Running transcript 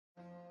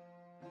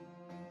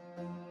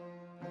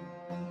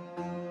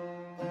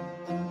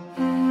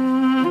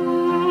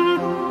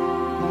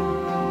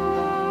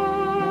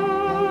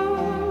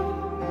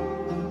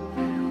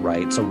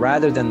right? So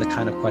rather than the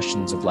kind of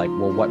questions of like,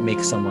 well, what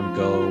makes someone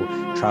go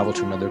travel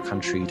to another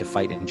country to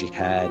fight in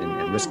jihad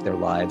and risk their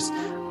lives?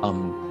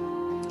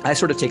 I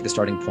sort of take the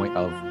starting point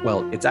of,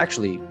 well, it's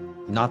actually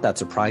not that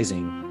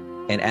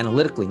surprising and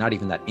analytically not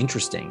even that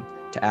interesting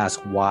to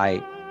ask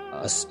why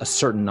a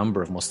certain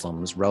number of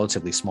Muslims,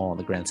 relatively small in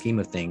the grand scheme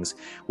of things,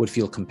 would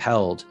feel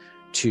compelled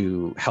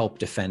to help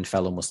defend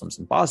fellow Muslims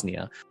in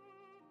Bosnia.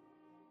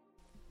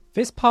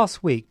 This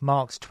past week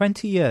marks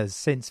 20 years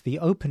since the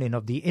opening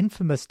of the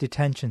infamous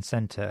detention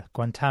center,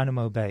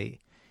 Guantanamo Bay.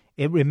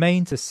 It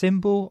remains a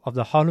symbol of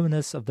the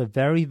hollowness of the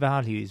very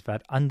values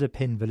that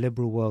underpin the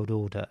liberal world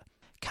order.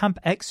 Camp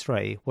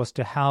X-Ray was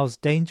to house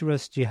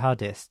dangerous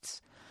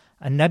jihadists,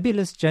 a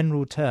nebulous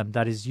general term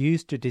that is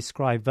used to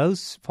describe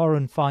those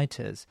foreign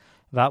fighters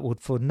that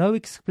would for no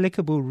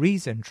explicable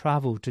reason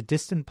travel to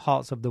distant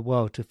parts of the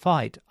world to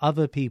fight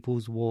other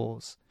people's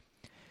wars.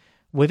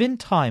 Within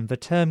time, the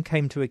term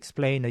came to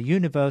explain a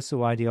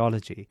universal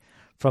ideology.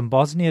 From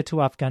Bosnia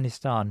to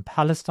Afghanistan,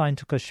 Palestine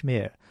to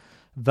Kashmir,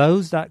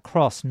 those that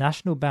crossed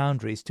national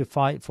boundaries to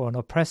fight for an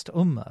oppressed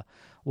ummah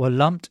were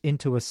lumped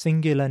into a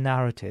singular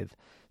narrative,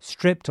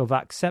 stripped of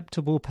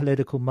acceptable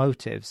political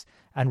motives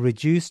and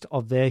reduced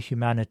of their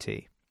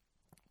humanity.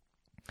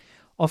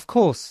 Of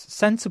course,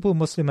 sensible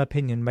Muslim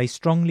opinion may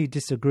strongly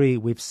disagree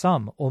with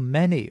some or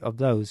many of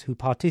those who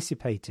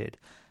participated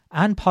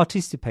and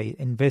participate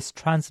in this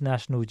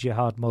transnational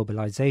jihad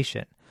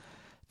mobilization.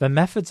 The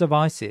methods of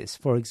ISIS,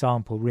 for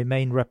example,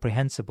 remain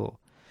reprehensible.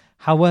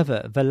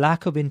 However, the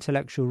lack of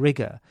intellectual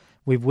rigor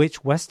with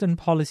which Western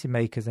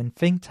policymakers and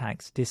think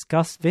tanks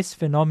discuss this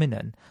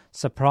phenomenon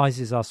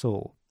surprises us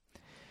all.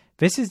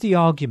 This is the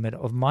argument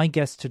of my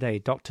guest today,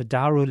 Dr.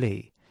 Daru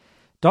Lee.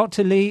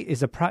 Dr. Lee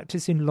is a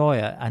practicing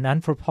lawyer and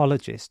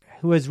anthropologist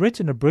who has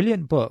written a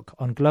brilliant book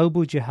on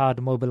global jihad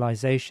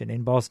mobilization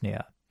in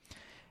Bosnia.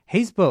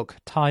 His book,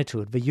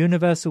 titled The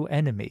Universal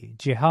Enemy,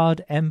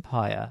 Jihad,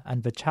 Empire,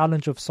 and the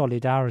Challenge of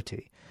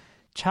Solidarity,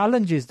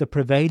 challenges the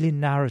prevailing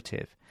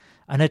narrative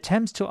and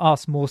attempts to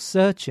ask more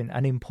searching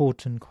and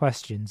important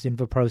questions in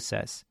the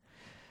process.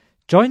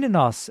 Joining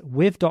us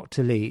with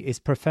Dr. Lee is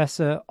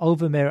Professor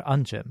Ovamir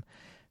Anjem,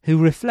 who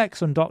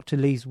reflects on Dr.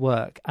 Lee's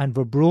work and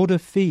the broader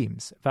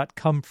themes that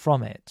come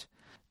from it.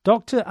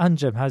 Dr.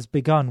 Anjem has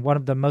begun one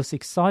of the most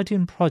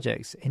exciting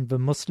projects in the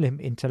Muslim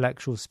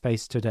intellectual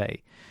space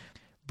today,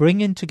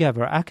 bringing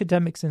together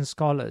academics and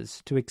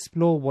scholars to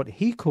explore what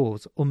he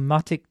calls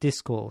ummatic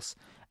discourse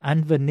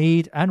and the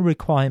need and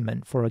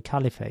requirement for a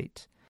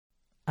caliphate.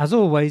 As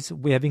always,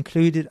 we have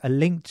included a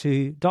link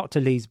to Dr.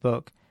 Lee's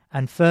book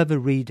and further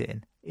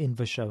reading in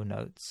the show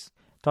notes.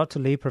 Dr.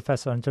 Lee,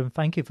 Professor Anjem,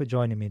 thank you for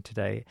joining me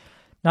today.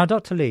 Now,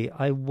 Dr. Lee,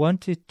 I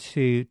wanted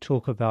to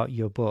talk about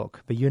your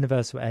book, The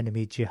Universal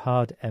Enemy,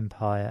 Jihad,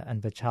 Empire,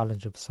 and the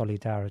Challenge of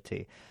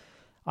Solidarity.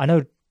 I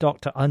know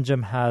Dr.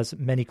 Anjem has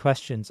many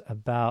questions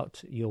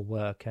about your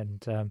work,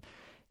 and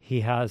he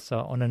has,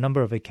 on a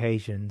number of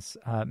occasions,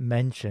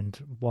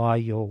 mentioned why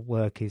your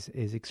work is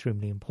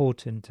extremely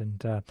important,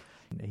 and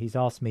he's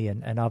asked me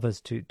and others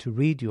to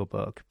read your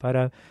book. But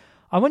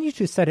I want you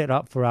to set it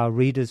up for our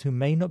readers who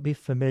may not be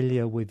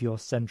familiar with your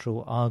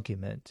central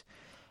argument.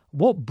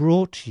 What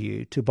brought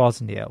you to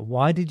Bosnia?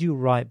 Why did you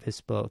write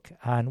this book?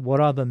 And what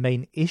are the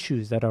main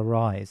issues that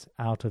arise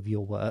out of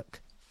your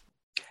work?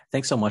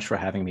 Thanks so much for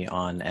having me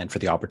on and for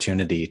the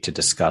opportunity to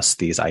discuss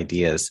these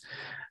ideas.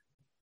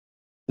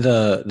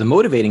 The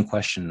motivating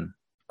question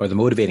or the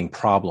motivating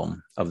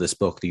problem of this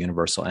book, The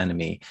Universal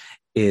Enemy,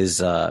 is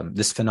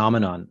this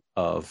phenomenon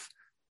of,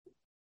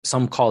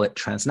 some call it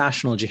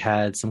transnational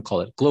jihad, some call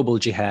it global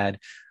jihad,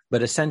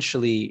 but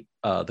essentially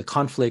the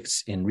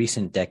conflicts in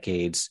recent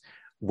decades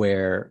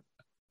where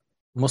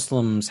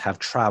Muslims have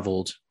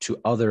traveled to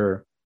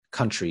other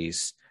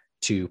countries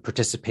to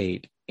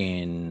participate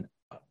in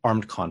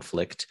armed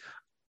conflict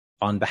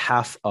on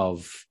behalf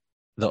of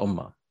the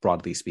ummah,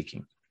 broadly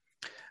speaking.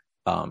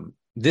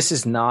 This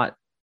is not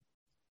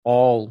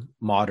all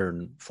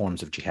modern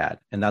forms of jihad.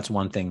 And that's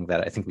one thing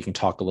that I think we can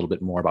talk a little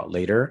bit more about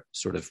later,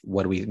 sort of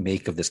what do we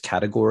make of this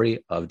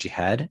category of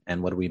jihad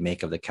and what do we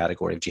make of the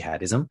category of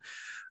jihadism.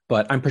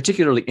 But I'm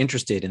particularly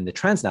interested in the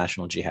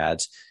transnational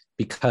jihads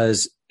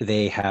because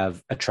they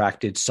have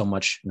attracted so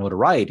much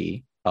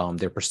notoriety.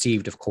 They're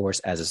perceived, of course,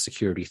 as a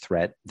security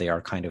threat. They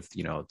are kind of,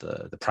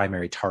 the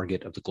primary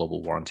target of the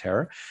global war on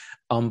terror.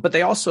 But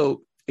they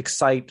also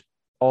excite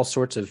all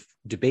sorts of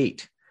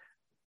debate,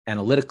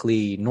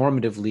 analytically,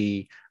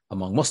 normatively,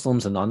 among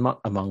Muslims and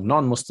among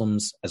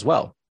non-Muslims as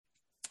well.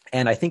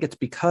 And I think it's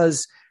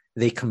because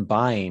they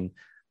combine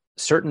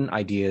certain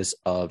ideas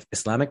of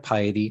Islamic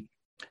piety,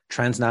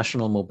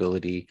 transnational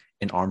mobility,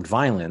 and armed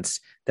violence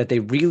that they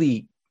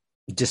really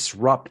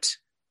disrupt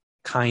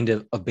kind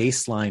of a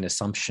baseline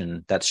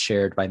assumption that's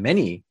shared by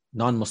many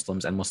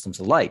non-Muslims and Muslims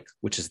alike,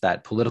 which is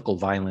that political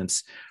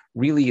violence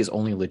really is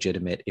only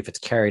legitimate if it's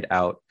carried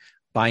out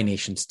by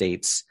nation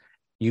states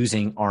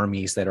using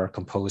armies that are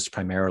composed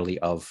primarily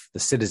of the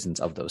citizens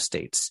of those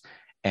states.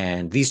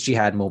 And these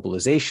jihad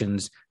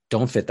mobilizations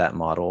don't fit that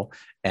model,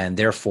 and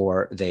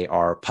therefore they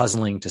are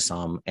puzzling to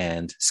some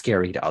and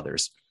scary to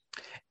others.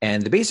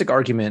 And the basic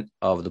argument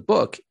of the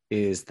book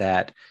is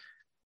that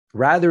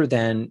rather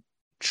than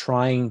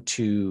seeing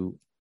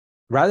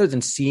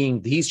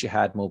these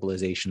jihad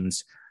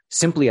mobilizations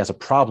simply as a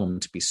problem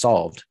to be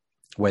solved,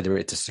 whether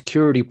it's a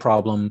security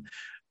problem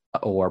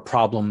or a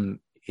problem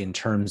in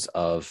terms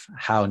of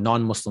how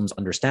non-Muslims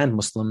understand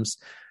Muslims,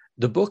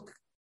 the book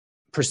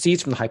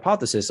proceeds from the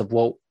hypothesis of,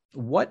 well,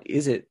 what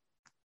is it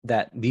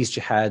that these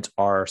jihads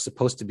are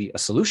supposed to be a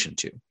solution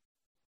to,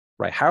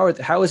 right? How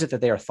is it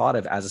that they are thought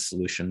of as a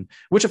solution,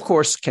 which of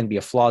course can be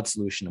a flawed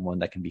solution and one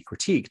that can be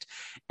critiqued.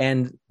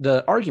 And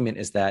the argument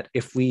is that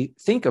if we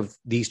think of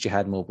these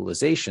jihad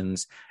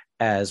mobilizations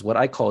as what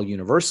I call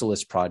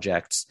universalist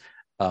projects,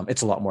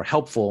 it's a lot more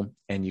helpful,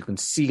 and you can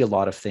see a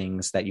lot of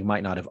things that you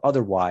might not have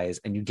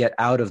otherwise, and you get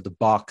out of the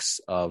box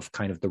of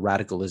kind of the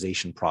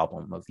radicalization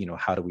problem of,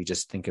 how do we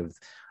just think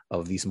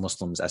of these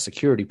Muslims as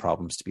security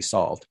problems to be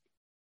solved.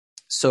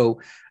 So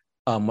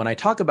when I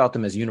talk about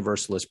them as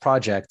universalist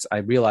projects, I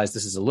realize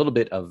this is a little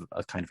bit of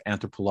a kind of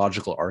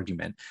anthropological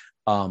argument.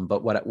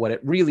 But what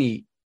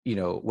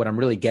I'm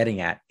really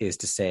getting at is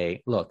to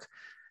say, look,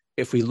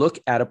 if we look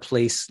at a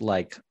place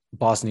like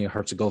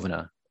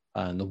Bosnia-Herzegovina,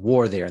 and the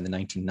war there in the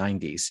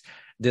 1990s,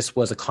 this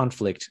was a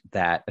conflict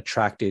that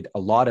attracted a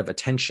lot of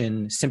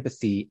attention,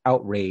 sympathy,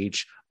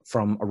 outrage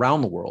from around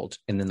the world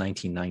in the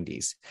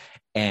 1990s.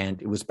 And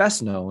it was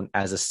best known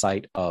as a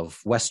site of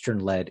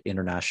Western-led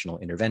international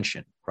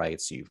intervention,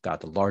 right? So you've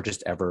got the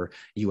largest ever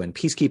UN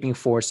peacekeeping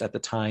force at the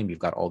time. You've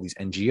got all these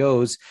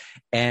NGOs.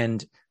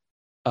 And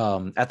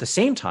at the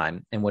same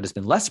time, and what has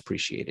been less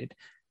appreciated,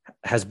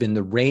 has been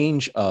the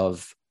range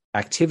of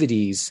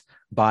activities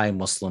by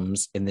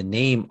Muslims in the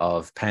name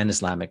of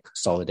pan-Islamic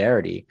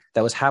solidarity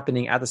that was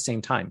happening at the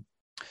same time.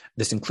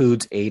 This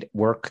includes aid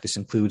work, this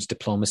includes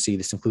diplomacy,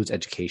 this includes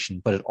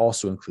education, but it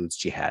also includes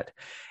jihad.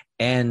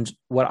 And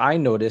what I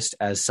noticed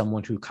as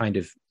someone who kind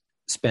of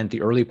spent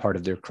the early part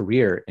of their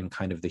career in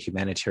kind of the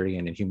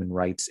humanitarian and human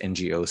rights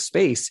NGO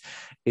space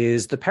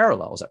is the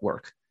parallels at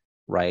work,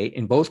 right?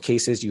 In both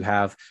cases, you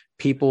have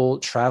people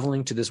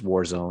traveling to this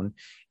war zone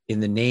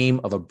in the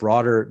name of a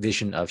broader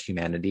vision of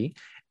humanity,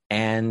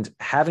 and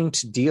having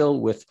to deal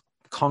with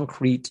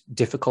concrete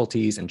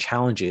difficulties and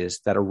challenges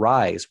that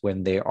arise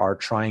when they are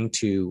trying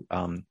to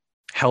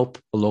help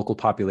a local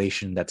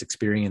population that's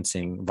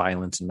experiencing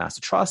violence and mass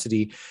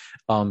atrocity,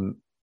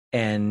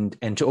 and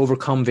to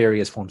overcome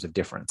various forms of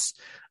difference.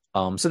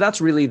 So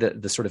that's really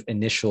the sort of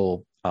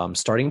initial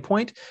starting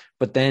point.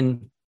 But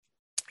then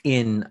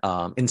in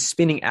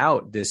spinning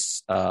out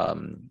this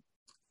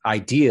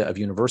idea of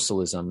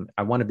universalism,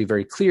 I want to be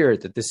very clear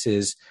that this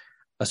is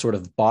a sort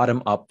of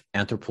bottom-up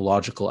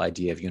anthropological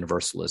idea of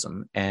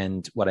universalism.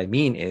 And what I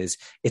mean is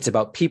it's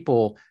about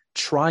people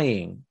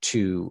trying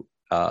to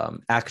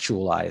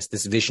actualize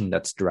this vision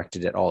that's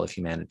directed at all of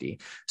humanity.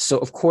 So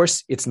of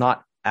course, it's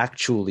not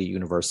actually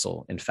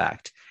universal, in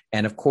fact.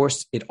 And of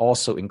course, it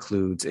also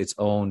includes its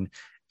own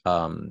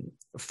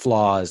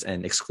flaws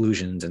and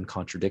exclusions and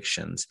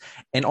contradictions.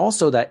 And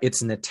also that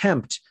it's an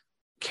attempt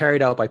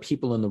carried out by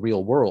people in the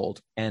real world,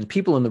 and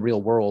people in the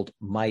real world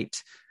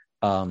might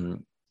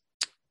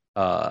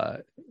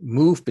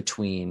move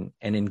between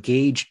and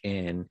engage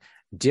in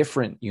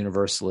different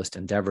universalist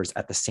endeavors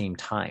at the same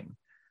time,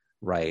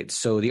 right?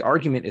 So the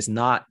argument is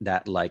not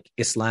that like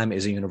Islam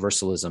is a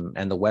universalism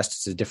and the West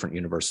is a different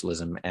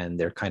universalism and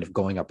they're kind of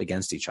going up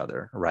against each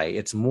other, right?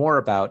 It's more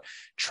about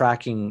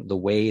tracking the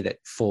way that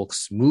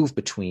folks move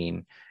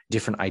between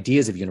different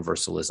ideas of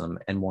universalism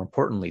and, more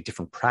importantly,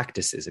 different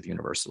practices of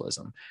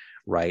universalism,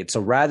 right?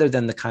 So rather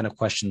than the kind of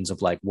questions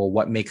of like, well,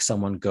 what makes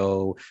someone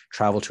go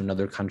travel to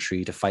another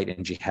country to fight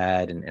in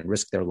jihad and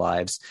risk their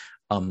lives?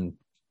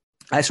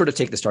 I sort of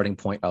take the starting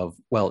point of,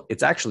 well,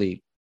 it's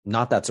actually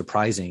not that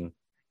surprising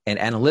and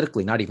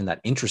analytically not even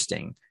that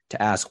interesting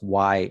to ask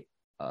why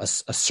a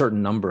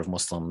certain number of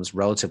Muslims,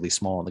 relatively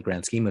small in the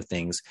grand scheme of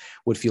things,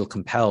 would feel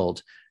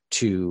compelled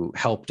to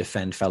help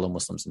defend fellow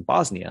Muslims in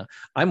Bosnia.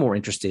 I'm more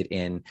interested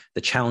in the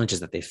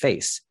challenges that they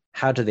face.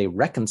 How do they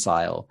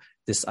reconcile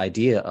this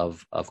idea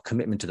of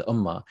commitment to the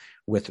ummah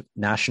with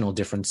national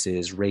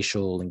differences,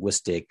 racial,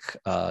 linguistic,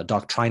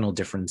 doctrinal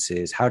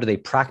differences? How do they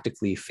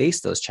practically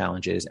face those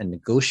challenges and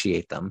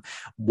negotiate them,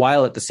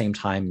 while at the same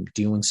time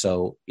doing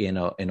so in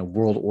a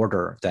world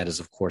order that is,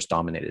 of course,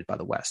 dominated by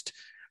the West,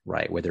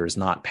 right, where there is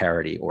not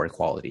parity or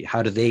equality?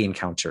 How do they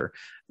encounter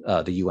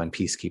the UN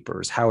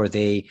peacekeepers? How are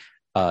they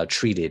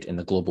treated in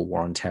the global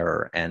war on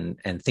terror, and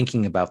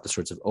thinking about the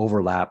sorts of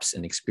overlaps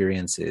and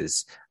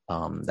experiences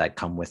that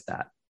come with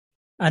that?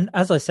 And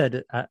as I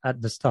said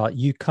at the start,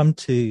 you come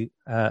to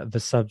the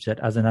subject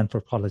as an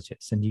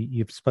anthropologist, and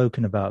you've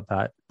spoken about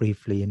that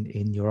briefly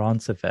in your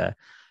answer there.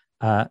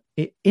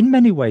 In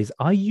many ways,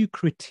 are you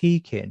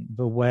critiquing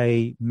the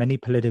way many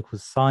political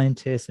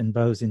scientists and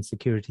those in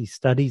security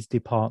studies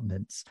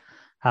departments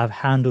have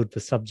handled the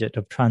subject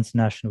of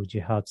transnational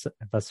jihad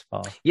thus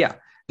far? Yeah,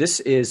 this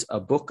is a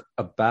book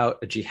about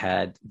a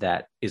jihad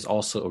that is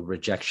also a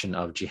rejection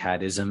of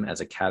jihadism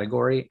as a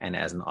category and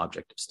as an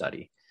object of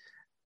study.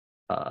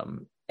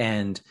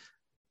 And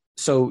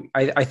so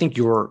I think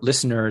your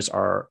listeners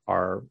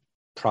are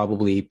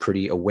probably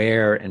pretty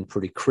aware and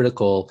pretty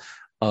critical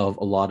of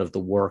a lot of the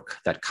work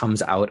that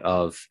comes out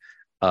of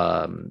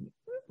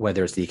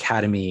whether it's the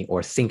academy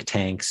or think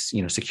tanks,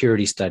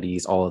 security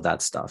studies, all of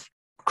that stuff.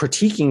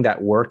 Critiquing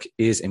that work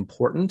is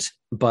important,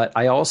 but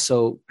I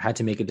also had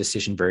to make a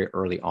decision very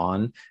early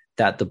on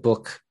that the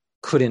book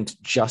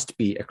couldn't just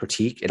be a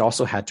critique. It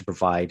also had to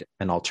provide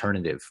an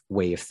alternative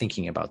way of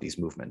thinking about these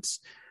movements,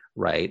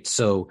 right?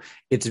 So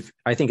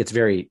I think it's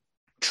very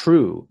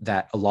true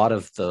that a lot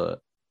of the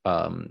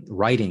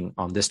writing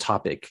on this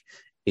topic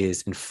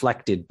is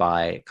inflected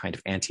by kind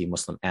of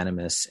anti-Muslim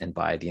animus and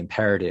by the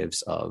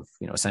imperatives of,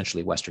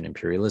 essentially Western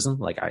imperialism.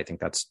 Like, I think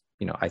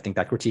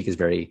that critique is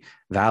very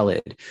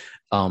valid.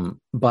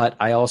 But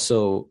I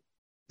also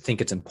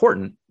think it's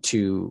important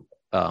to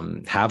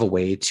have a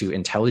way to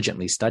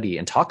intelligently study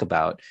and talk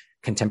about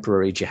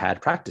contemporary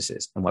jihad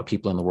practices and what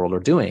people in the world are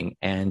doing.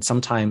 And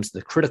sometimes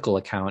the critical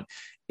account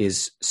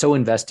is so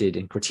invested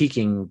in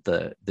critiquing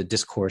the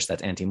discourse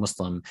that's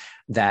anti-Muslim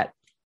that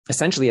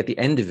essentially at the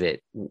end of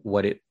it,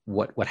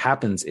 what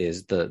happens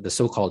is the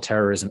so-called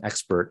terrorism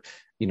expert,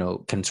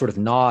 can sort of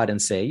nod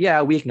and say,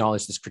 yeah, we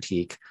acknowledge this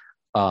critique,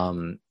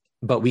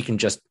 but we can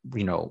just,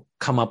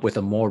 come up with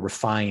a more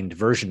refined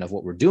version of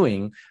what we're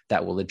doing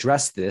that will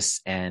address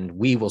this, and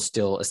we will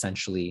still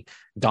essentially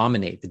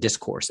dominate the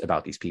discourse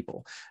about these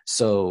people.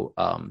 So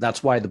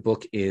that's why the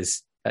book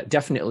is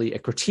definitely a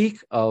critique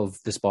of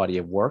this body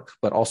of work,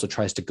 but also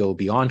tries to go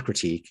beyond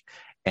critique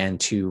and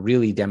to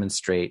really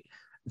demonstrate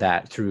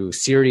that through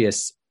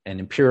serious and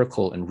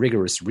empirical and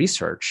rigorous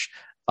research,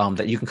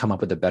 that you can come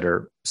up with a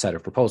better set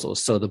of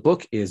proposals. So the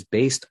book is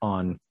based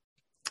on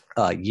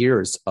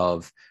years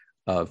of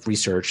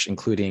research,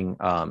 including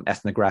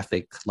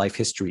ethnographic life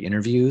history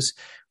interviews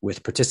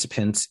with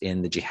participants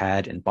in the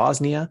jihad in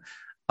Bosnia,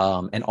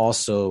 and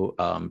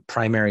also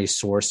primary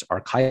source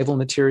archival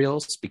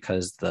materials,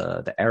 because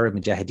the Arab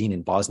Mujahideen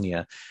in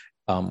Bosnia,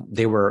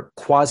 they were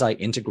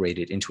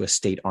quasi-integrated into a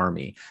state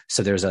army.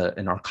 So there's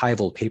an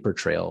archival paper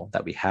trail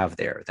that we have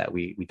there that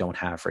we don't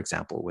have, for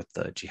example, with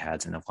the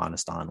jihads in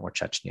Afghanistan or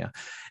Chechnya.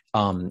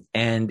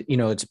 And,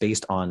 it's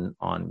based on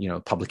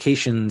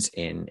publications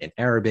in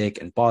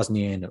Arabic and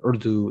Bosnian,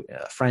 Urdu,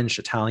 French,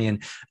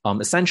 Italian.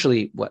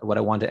 Essentially, what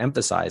I want to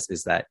emphasize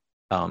is that,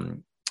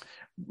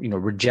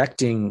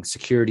 rejecting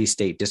security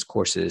state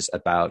discourses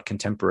about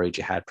contemporary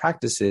jihad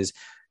practices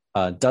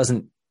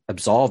doesn't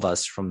absolve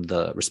us from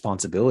the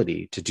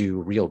responsibility to do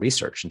real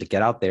research and to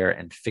get out there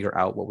and figure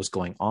out what was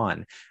going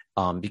on.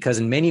 Because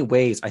in many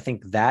ways, I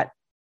think that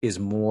is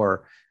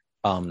more,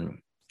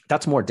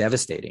 that's more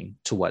devastating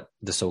to what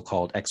the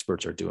so-called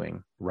experts are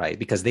doing, right?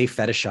 Because they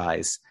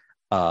fetishize,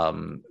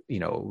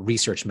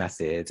 research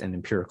methods and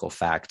empirical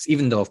facts,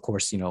 even though, of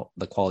course,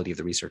 the quality of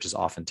the research is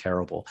often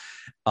terrible.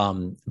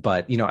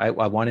 But,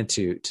 I wanted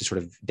to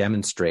sort of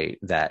demonstrate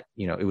that,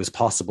 it was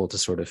possible to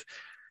sort of,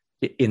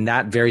 in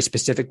that very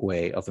specific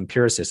way of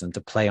empiricism, to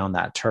play on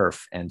that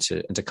turf and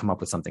to come up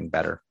with something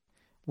better.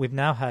 We've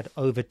now had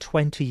over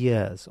 20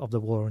 years of the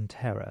war on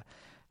terror.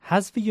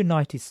 Has the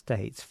United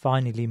States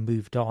finally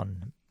moved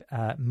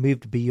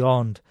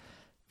beyond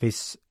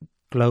this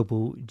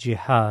global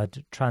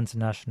jihad,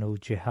 transnational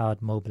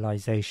jihad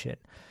mobilization?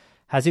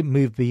 Has it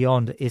moved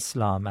beyond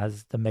Islam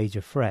as the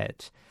major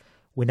threat?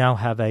 We now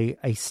have a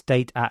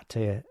state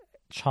actor,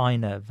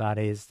 China, that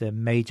is the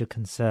major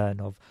concern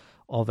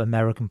of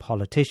American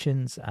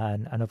politicians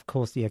and of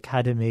course the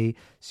academy,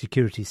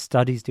 security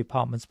studies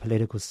departments,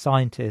 political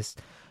scientists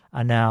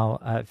are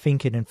now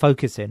thinking and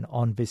focusing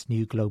on this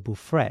new global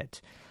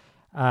threat.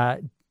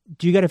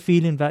 Do you get a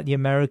feeling that the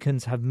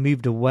Americans have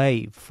moved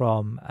away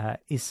from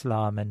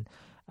Islam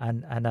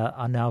and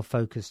are now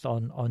focused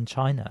on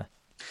China?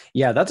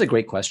 Yeah, that's a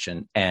great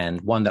question,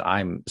 and one that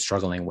I'm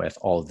struggling with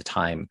all the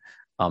time.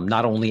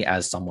 Not only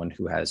as someone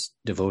who has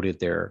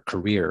devoted their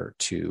career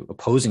to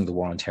opposing the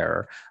war on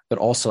terror, but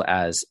also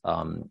as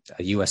a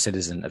U.S.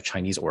 citizen of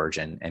Chinese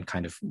origin and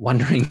kind of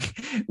wondering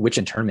which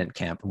internment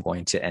camp I'm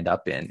going to end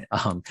up in.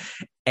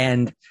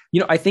 And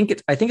I think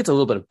it's a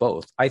little bit of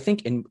both. I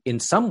think in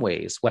some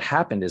ways, what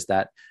happened is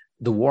that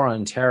the war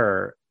on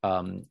terror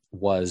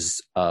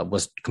was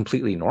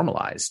completely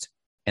normalized,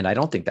 and I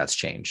don't think that's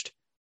changed.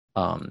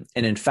 And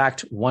in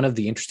fact, one of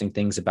the interesting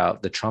things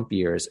about the Trump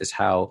years is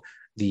how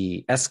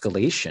the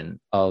escalation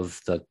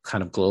of the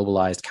kind of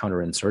globalized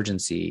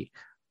counterinsurgency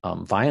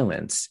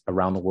violence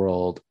around the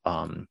world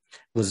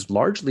was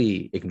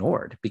largely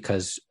ignored,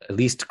 because at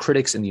least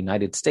critics in the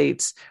United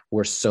States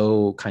were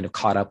so kind of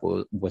caught up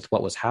with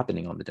what was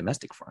happening on the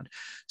domestic front.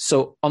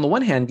 So on the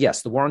one hand,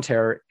 yes, the war on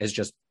terror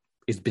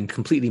it's been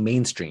completely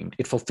mainstreamed.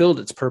 It fulfilled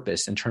its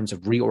purpose in terms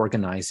of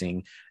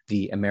reorganizing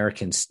the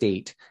American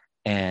state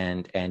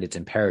and its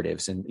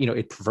imperatives. And,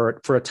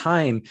 for a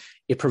time,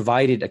 it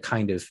provided a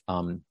kind of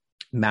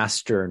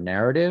master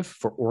narrative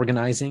for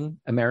organizing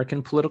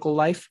American political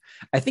life.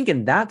 I think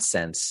in that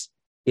sense,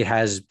 it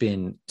has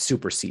been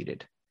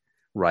superseded,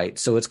 right?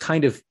 So it's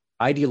kind of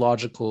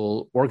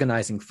ideological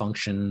organizing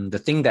function, the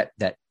thing that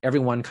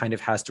everyone kind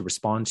of has to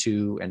respond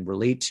to and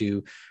relate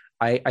to.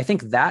 I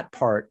think that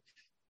part,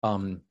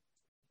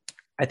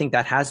 I think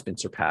that has been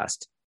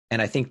surpassed.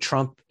 And I think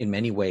Trump, in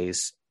many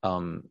ways,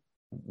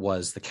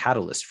 was the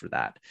catalyst for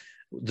that.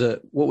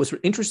 What was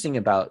interesting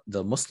about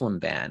the Muslim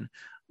ban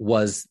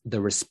was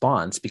the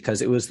response,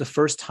 because it was the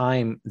first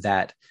time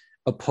that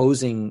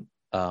opposing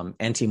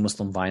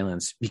anti-Muslim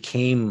violence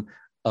became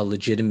a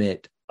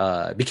legitimate,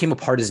 became a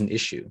partisan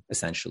issue,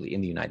 essentially,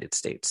 in the United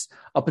States.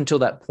 Up until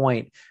that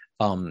point,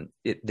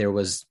 there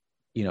was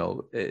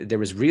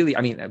really,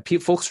 I mean,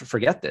 folks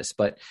forget this,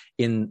 but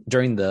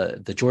during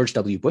the George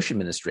W. Bush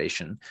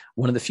administration,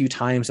 one of the few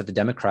times that the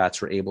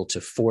Democrats were able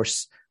to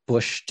force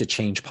Bush to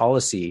change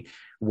policy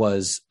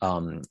was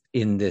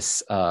in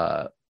this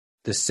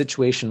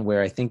situation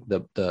where I think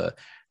the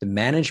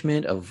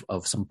management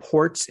of some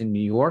ports in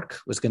New York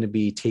was going to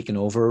be taken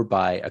over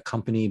by a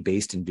company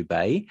based in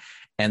Dubai,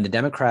 and the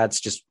Democrats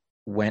just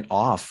went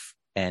off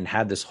and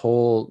had this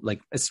whole,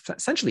 like,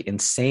 essentially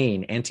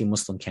insane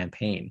anti-Muslim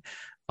campaign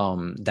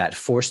that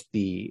forced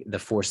the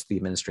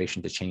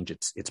administration to change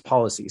its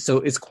policy. So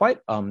it's quite,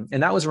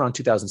 and that was around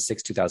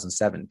 2006,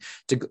 2007.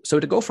 So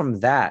to go from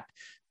that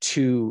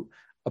to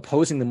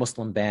opposing the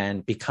Muslim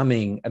ban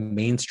becoming a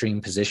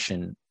mainstream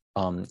position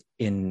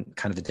in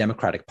kind of the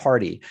Democratic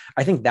Party,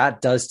 I think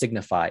that does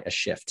signify a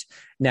shift.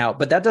 Now,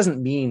 but that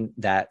doesn't mean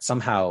that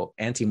somehow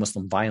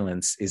anti-Muslim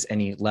violence is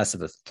any less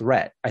of a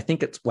threat. I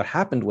think what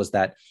happened was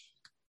that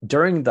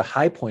during the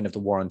high point of the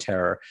war on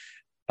terror,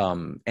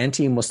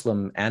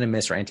 anti-Muslim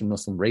animus or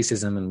anti-Muslim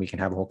racism, and we can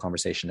have a whole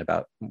conversation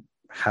about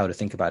how to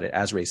think about it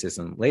as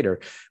racism later,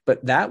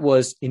 but that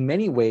was in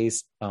many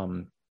ways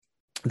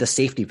the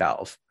safety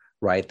valve,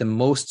 right? The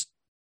most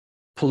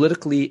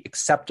politically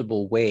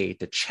acceptable way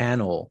to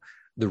channel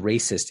the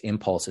racist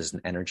impulses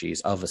and energies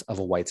of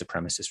a white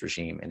supremacist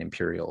regime and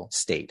imperial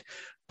state.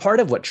 Part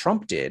of what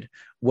Trump did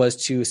was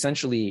to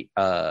essentially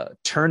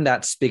turn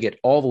that spigot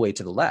all the way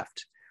to the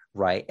left,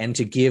 right? And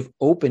to give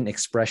open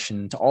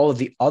expression to all of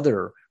the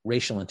other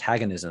racial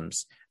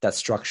antagonisms that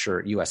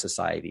structure US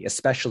society,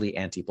 especially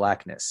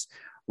anti-Blackness,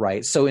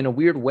 right? So in a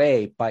weird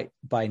way, by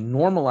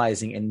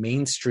normalizing and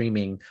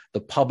mainstreaming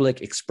the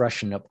public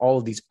expression of all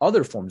of these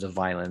other forms of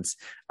violence,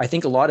 I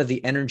think a lot of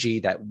the energy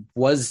that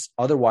was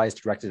otherwise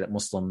directed at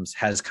Muslims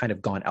has kind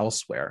of gone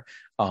elsewhere.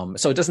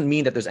 So it doesn't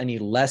mean that there's any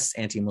less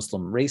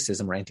anti-Muslim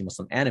racism or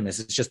anti-Muslim animus.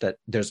 It's just that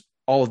there's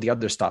all of the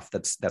other stuff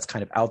that's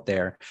kind of out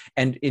there,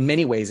 and in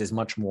many ways is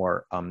much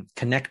more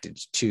connected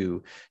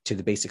to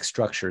the basic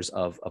structures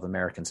of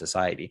American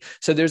society.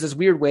 So there's this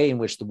weird way in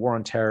which the war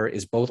on terror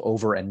is both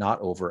over and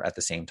not over at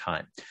the same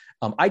time.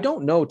 I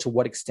don't know to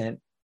what extent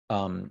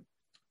the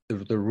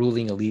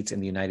ruling elites in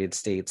the United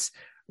States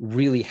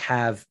really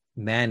have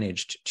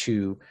managed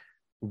to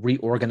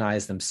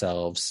reorganize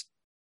themselves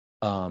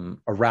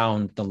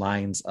around the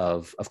lines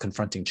of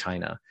confronting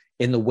China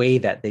in the way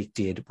that they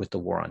did with the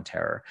war on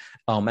terror.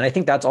 And I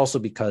think that's also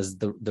because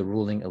the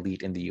ruling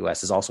elite in the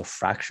US is also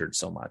fractured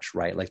so much,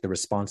 right? Like the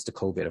response to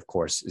COVID, of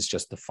course, is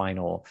just the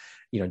final,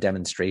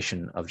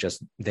 demonstration of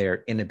just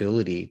their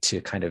inability to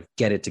kind of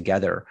get it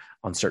together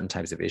on certain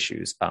types of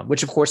issues,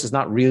 which of course is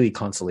not really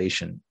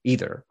consolation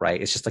either,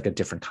 right? It's just like a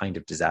different kind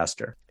of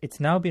disaster. It's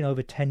now been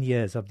over 10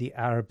 years of the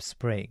Arab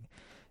Spring.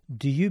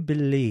 Do you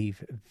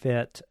believe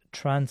that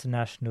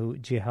transnational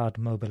jihad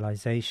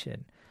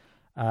mobilization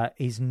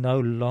is no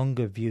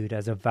longer viewed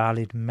as a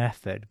valid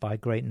method by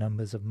great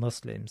numbers of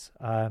Muslims?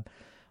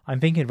 I'm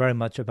thinking very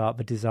much about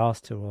the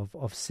disaster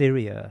of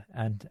Syria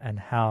and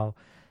how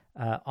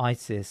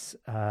ISIS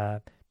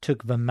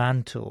took the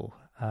mantle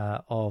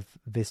of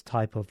this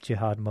type of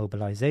jihad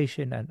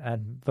mobilization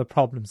and the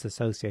problems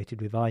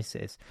associated with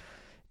ISIS.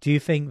 Do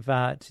you think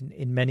that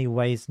in many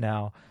ways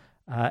now,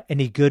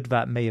 any good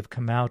that may have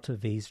come out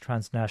of these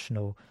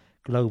transnational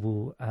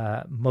global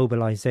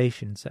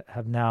mobilizations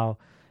have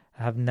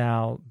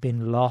now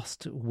been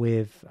lost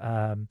with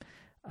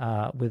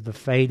the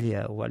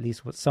failure, or at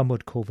least what some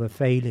would call the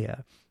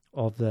failure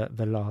of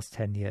the last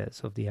 10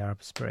 years of the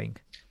Arab Spring?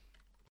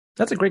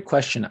 That's a great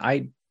question.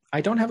 I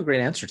don't have a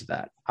great answer to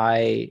that.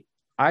 I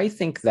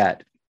think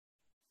that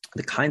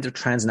the kinds of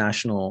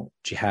transnational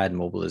jihad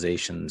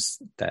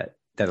mobilizations that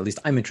at least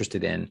I'm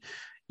interested in,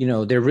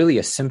 they're really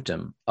a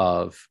symptom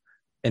of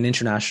an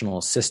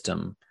international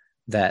system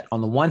that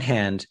on the one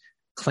hand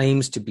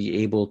claims to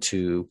be able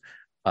to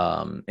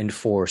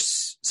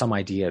enforce some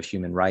idea of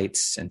human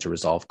rights and to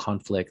resolve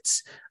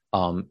conflicts,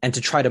 and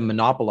to try to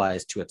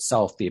monopolize to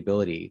itself the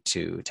ability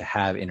to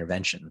have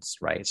interventions,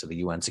 right? So the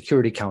UN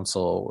Security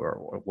Council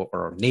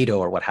or NATO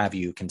or what have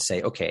you can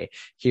say, okay,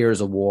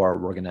 here's a war,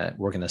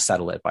 we're gonna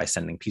settle it by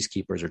sending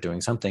peacekeepers or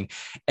doing something.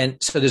 And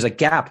so there's a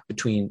gap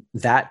between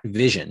that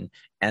vision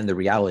and the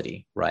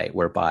reality, right?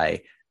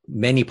 Whereby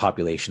many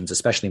populations,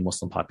 especially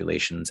Muslim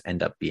populations,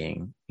 end up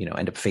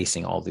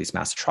facing all of these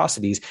mass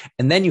atrocities.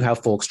 And then you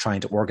have folks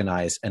trying to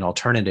organize an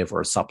alternative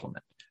or a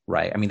supplement,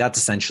 right? I mean, that's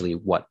essentially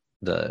what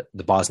the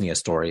Bosnia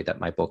story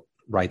that my book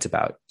writes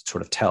about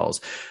sort of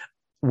tells.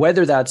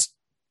 Whether that's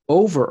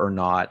over or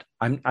not,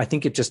 I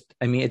think it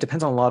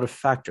depends on a lot of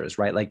factors,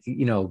 right? Like,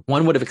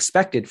 one would have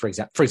expected, for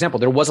example,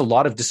 there was a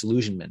lot of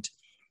disillusionment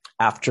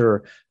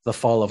after the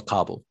fall of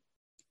Kabul,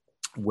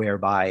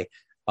 whereby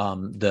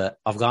the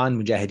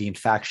Afghan Mujahideen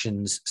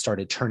factions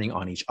started turning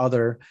on each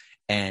other,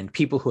 and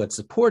people who had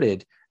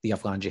supported the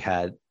Afghan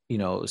jihad,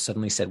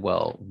 suddenly said,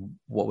 well,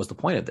 what was the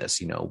point of this?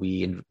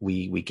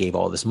 We gave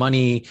all this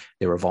money.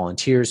 There were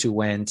volunteers who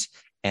went,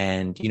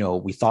 and,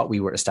 we thought we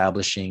were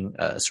establishing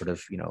a sort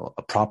of,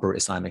 a proper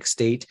Islamic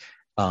state.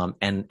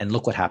 And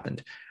look what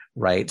happened.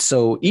 Right.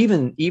 So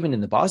even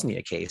in the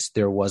Bosnia case,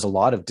 there was a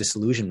lot of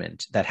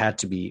disillusionment that had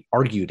to be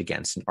argued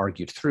against and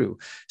argued through.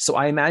 So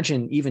I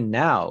imagine even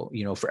now,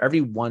 for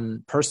every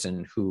one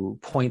person who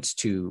points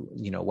to,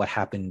 what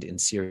happened in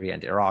Syria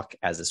and Iraq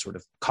as a sort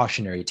of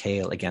cautionary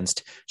tale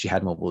against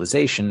jihad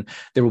mobilization,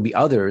 there will be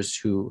others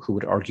who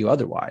would argue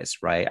otherwise.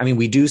 Right. I mean,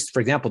 we do,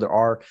 for example, there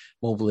are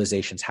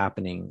mobilizations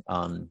happening,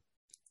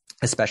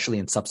 especially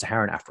in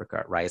sub-Saharan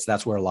Africa, right? So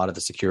that's where a lot of the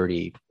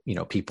security,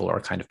 people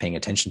are kind of paying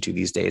attention to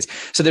these days.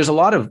 So there's a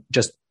lot of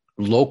just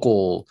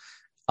local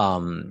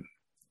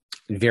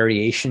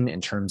variation in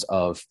terms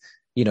of,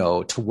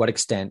 to what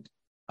extent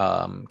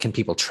can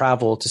people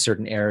travel to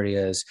certain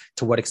areas?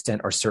 To what extent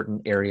are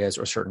certain areas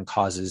or certain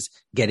causes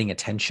getting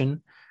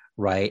attention,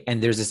 right?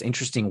 And there's this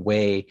interesting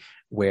way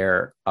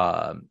where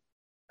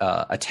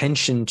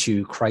attention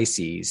to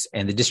crises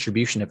and the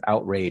distribution of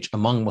outrage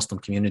among Muslim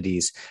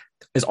communities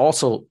is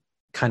also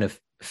kind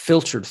of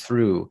filtered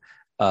through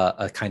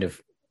a kind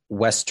of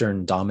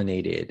Western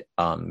dominated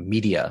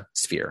media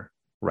sphere,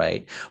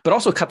 right? But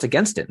also cuts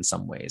against it in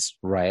some ways,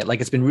 right?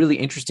 Like, it's been really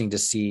interesting to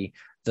see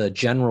the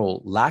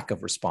general lack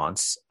of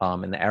response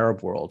in the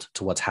Arab world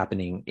to what's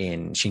happening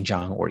in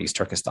Xinjiang or East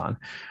Turkestan,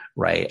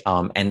 right?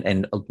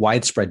 And a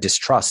widespread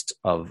distrust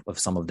of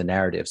some of the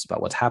narratives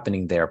about what's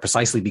happening there,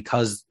 precisely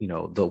because,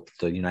 the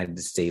United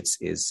States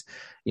is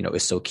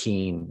so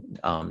keen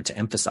to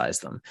emphasize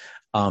them.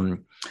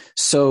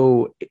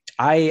 So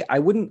I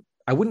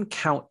wouldn't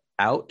count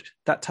out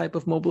that type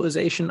of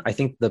mobilization. I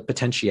think the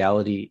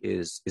potentiality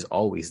is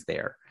always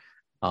there.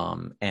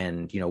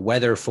 And,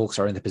 whether folks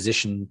are in the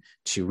position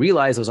to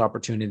realize those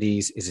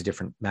opportunities is a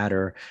different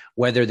matter.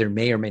 Whether there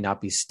may or may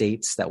not be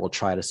states that will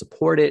try to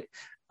support it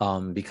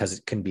because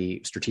it can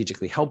be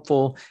strategically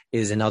helpful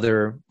is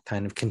another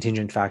kind of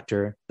contingent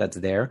factor that's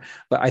there.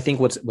 But I think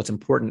what's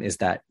important is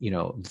that,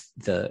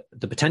 the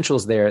potential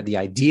is there, the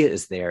idea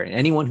is there, and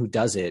anyone who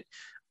does it,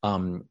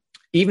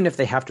 even if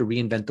they have to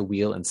reinvent the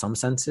wheel in some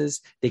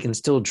senses, they can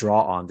still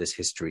draw on this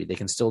history. They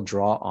can still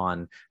draw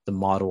on the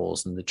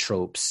models and the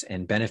tropes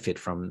and benefit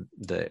from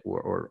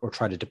or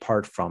try to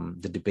depart from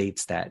the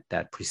debates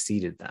that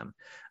preceded them.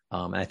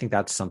 And I think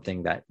that's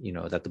something that,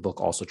 that the book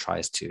also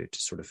tries to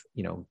sort of,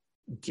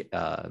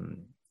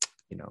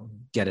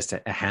 get us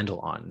a handle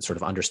on, sort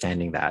of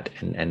understanding that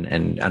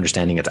and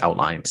understanding its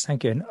outlines.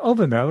 Thank you. And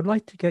Ovamir, I would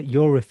like to get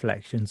your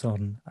reflections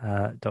on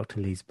Dr.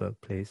 Lee's book,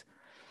 please.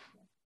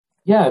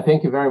 Yeah,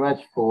 thank you very much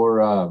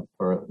for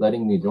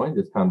letting me join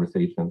this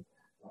conversation.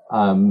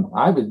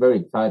 I was very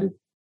excited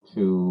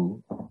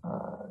to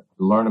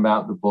learn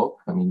about the book.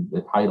 I mean,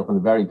 from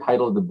the very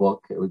title of the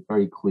book, it was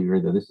very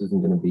clear that this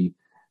isn't going to be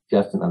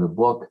just another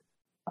book,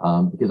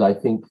 because I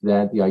think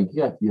that the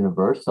idea of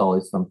universal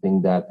is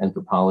something that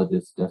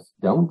anthropologists just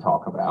don't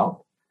talk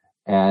about,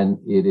 and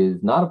it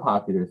is not a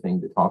popular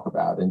thing to talk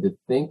about. And to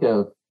think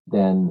of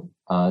then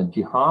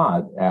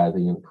jihad as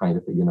a kind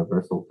of a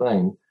universal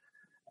thing,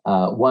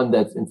 one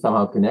that's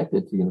somehow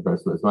connected to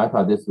universalism. I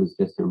thought this was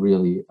just a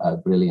really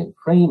brilliant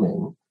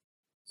framing.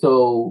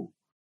 So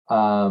there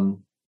are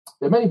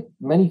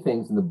many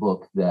things in the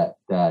book that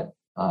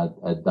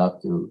I'd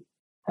love to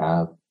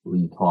have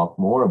Lee talk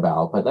more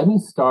about. But let me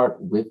start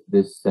with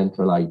this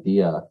central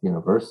idea of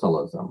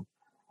universalism,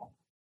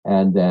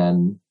 and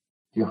then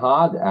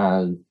jihad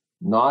as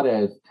not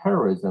as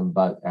terrorism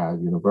but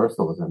as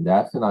universalism.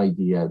 That's an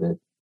idea that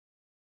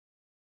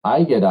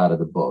I get out of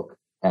the book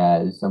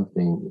as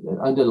something, an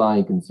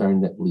underlying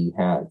concern that Lee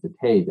has,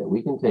 that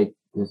we can take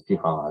this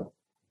jihad,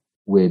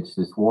 which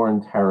this war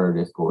on terror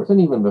discourse, and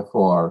even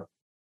before,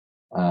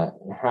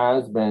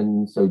 has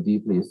been so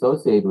deeply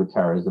associated with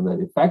terrorism that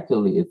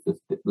effectively it's the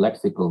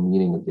lexical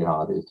meaning of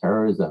jihad is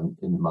terrorism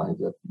in the minds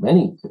of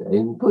many today,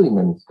 including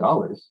many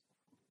scholars.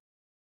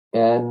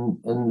 And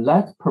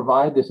let's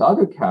provide this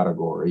other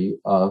category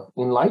of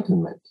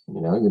enlightenment.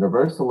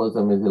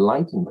 Universalism is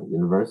enlightenment.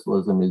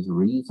 Universalism is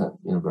reason.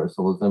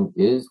 Universalism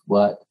is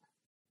what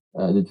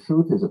the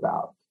truth is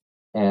about.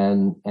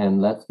 And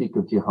let's speak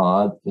of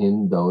jihad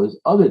in those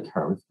other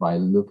terms by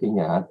looking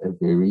at a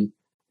very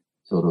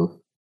sort of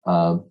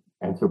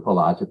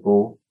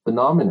anthropological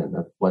phenomenon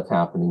of what's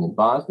happening in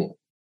Bosnia.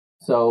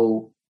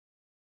 So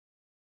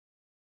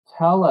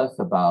tell us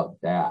about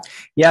that.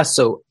 Yeah.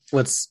 So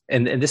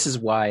and this is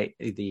why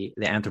the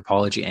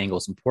anthropology angle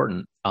is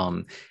important.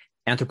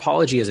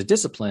 Anthropology as a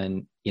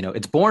discipline,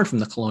 it's born from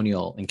the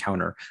colonial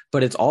encounter,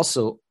 but it's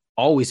also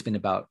always been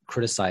about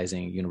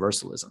criticizing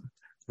universalism,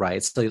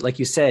 right? So like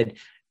you said,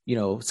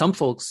 some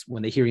folks,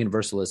 when they hear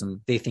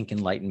universalism, they think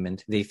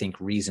enlightenment, they think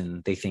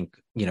reason, they think,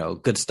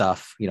 good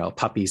stuff,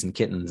 puppies and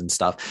kittens and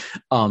stuff.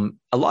 A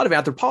lot of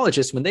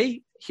anthropologists, when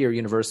they hear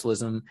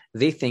universalism,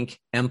 they think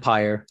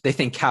empire, they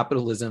think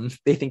capitalism,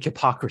 they think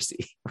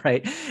hypocrisy,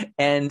 right?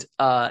 And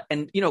I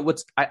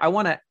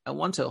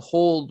want to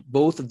hold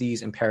both of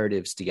these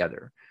imperatives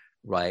together,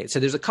 right? So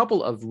there's a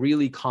couple of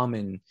really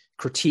common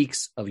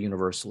critiques of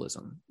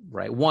universalism,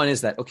 right? One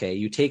is that, okay,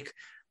 you take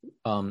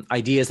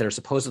ideas that are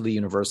supposedly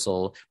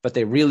universal, but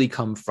they really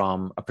come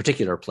from a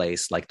particular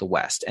place like the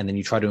West, and then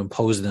you try to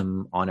impose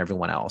them on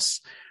everyone else,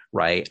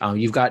 right?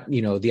 You've got,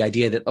 the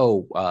idea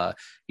that,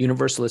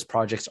 universalist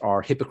projects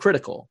are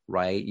hypocritical,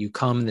 right? You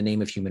come in the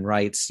name of human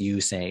rights,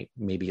 you say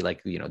maybe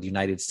like, the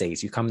United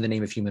States, you come in the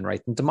name of human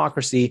rights and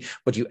democracy,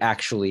 but you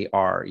actually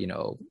are,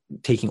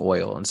 taking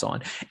oil and so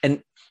on.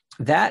 And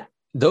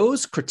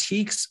those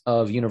critiques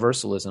of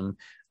universalism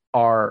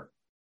are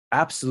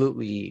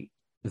absolutely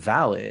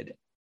valid.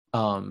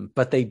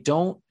 But they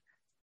don't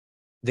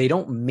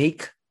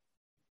make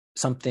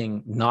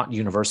something not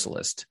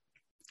universalist,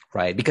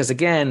 right? Because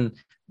again,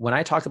 when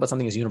I talk about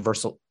something as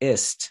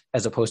universalist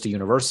as opposed to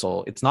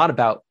universal, it's not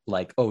about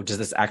like, oh, does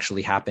this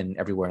actually happen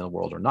everywhere in the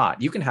world or not?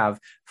 You can have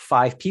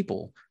 5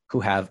 people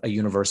who have a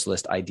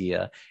universalist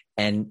idea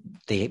and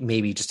they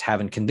maybe just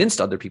haven't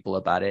convinced other people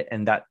about it.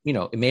 And that,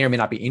 it may or may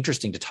not be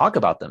interesting to talk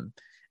about them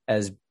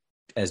as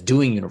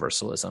doing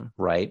universalism,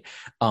 right?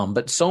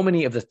 But so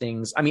many of the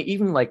things, I mean,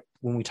 even like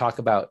when we talk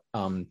about,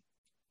 in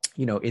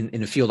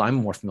a field I'm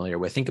more familiar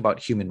with, think about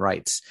human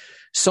rights.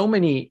 So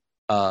many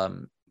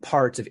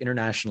parts of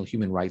international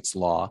human rights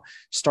law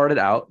started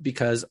out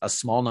because a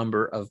small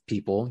number of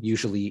people,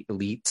 usually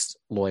elites,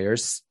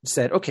 lawyers,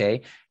 said,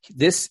 okay,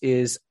 this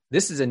is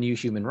a new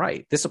human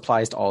right. This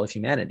applies to all of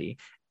humanity.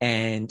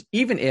 And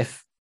even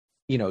if,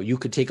 you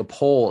could take a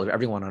poll of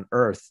everyone on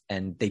Earth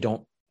and they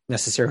don't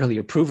necessarily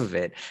approve of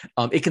it,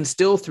 it can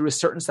still, through a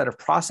certain set of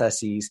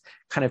processes,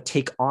 kind of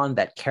take on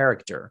that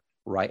character,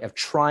 right,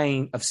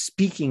 of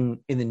speaking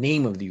in the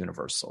name of the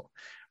universal,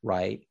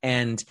 right?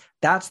 And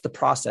that's the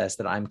process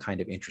that I'm kind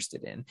of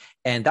interested in.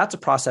 And that's a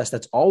process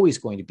that's always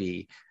going to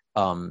be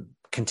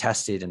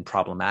contested and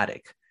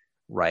problematic,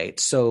 right?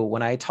 So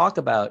when I talk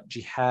about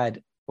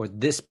jihad, or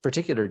this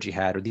particular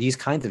jihad, or these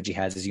kinds of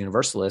jihads as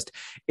universalist,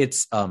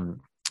 it's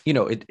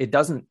it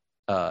doesn't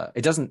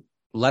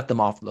let them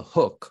off the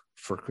hook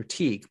for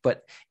critique,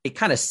 but it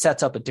kind of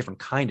sets up a different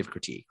kind of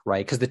critique,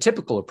 right? Because the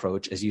typical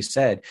approach, as you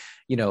said,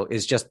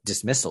 is just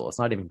dismissal. It's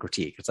not even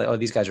critique. It's like, oh,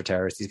 these guys are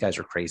terrorists. These guys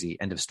are crazy.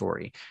 End of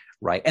story,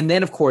 right? And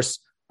then, of course,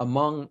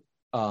 among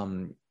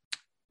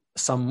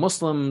some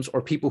Muslims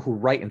or people who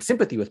write in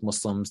sympathy with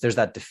Muslims, there's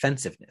that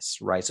defensiveness,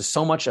 right?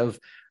 So much of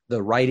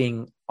the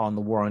writing on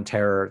the war on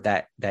terror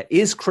that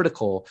is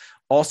critical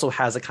also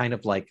has a kind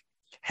of like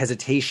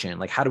hesitation,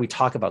 like how do we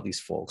talk about these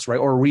folks, right?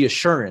 Or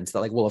reassurance that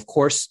like, well, of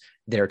course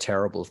they're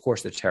terrible, of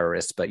course they're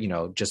terrorists, but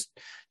just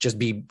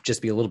be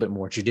a little bit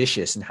more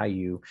judicious in how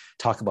you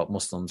talk about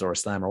Muslims or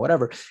Islam or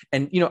whatever.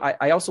 And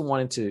I also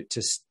wanted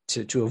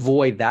to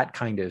avoid that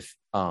kind of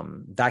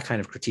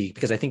critique,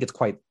 because I think it's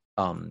quite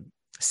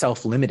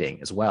self-limiting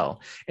as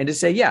well, and to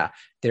say, yeah,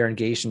 they're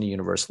engaged in a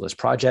universalist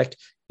project.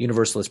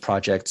 Universalist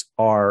projects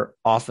are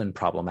often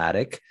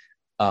problematic.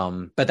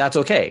 But that's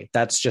okay.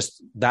 That's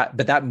just that.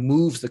 But that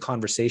moves the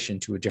conversation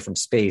to a different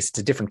space. It's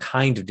a different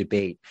kind of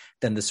debate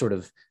than the sort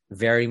of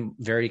very,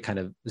 very kind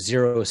of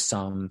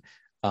zero-sum,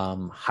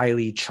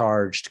 highly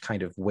charged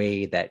kind of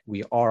way that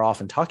we are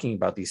often talking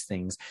about these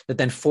things that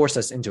then force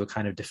us into a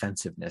kind of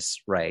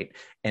defensiveness, right?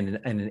 And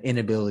an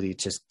inability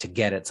to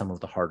get at some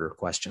of the harder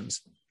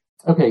questions.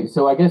 Okay,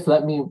 so I guess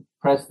let me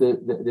press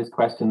this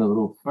question a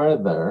little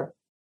further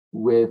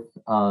with,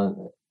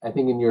 I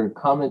think in your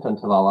comment on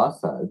Talal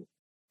Asad,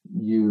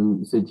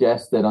 you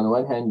suggest that on the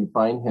one hand, you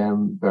find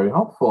him very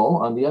helpful.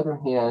 On the other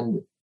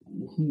hand,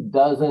 he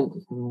doesn't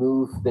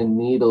move the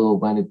needle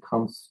when it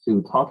comes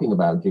to talking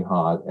about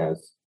jihad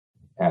as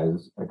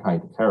a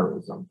kind of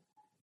terrorism.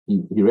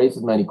 He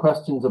raises many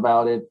questions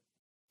about it,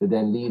 but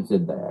then leaves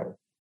it there.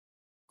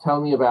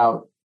 Tell me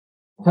about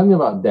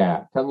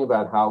that. Tell me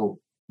about how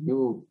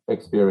you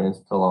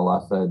experienced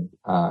Talal Asad,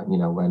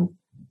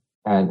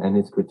 and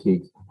his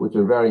critiques, which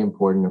are very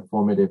important and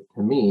formative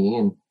to me.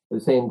 And at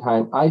the same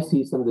time, I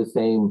see some of the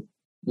same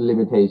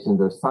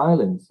limitations or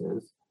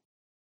silences.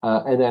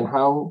 And then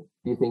how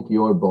do you think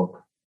your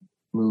book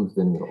moves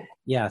the needle?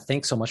 Yeah,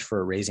 thanks so much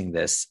for raising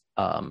this.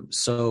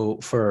 So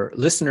for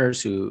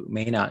listeners who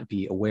may not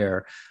be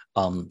aware,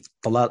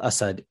 Talal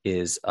Asad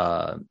is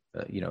a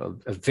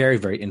very,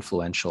 very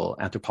influential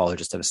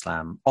anthropologist of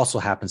Islam, also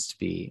happens to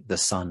be the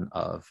son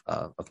of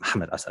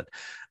Muhammad Asad.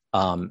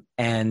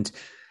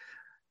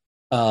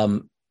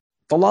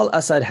 Talal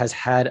Asad has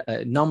had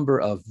a number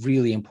of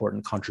really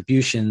important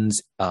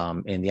contributions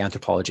in the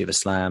anthropology of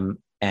Islam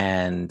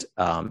and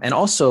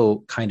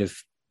also kind of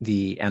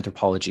the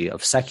anthropology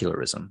of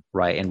secularism,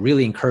 right? And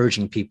really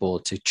encouraging people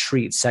to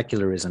treat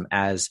secularism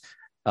as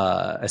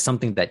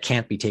something that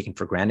can't be taken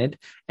for granted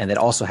and that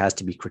also has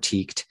to be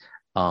critiqued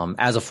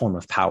as a form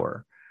of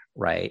power,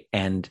 right?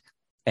 And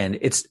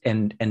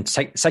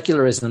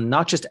secularism,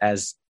 not just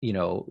as,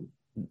 the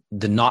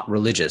not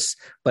religious,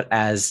 but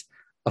as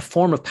a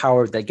form of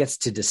power that gets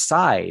to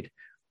decide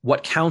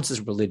what counts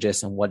as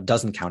religious and what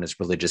doesn't count as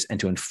religious, and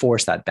to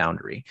enforce that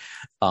boundary.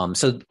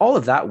 So all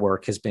of that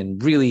work has been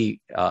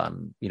really,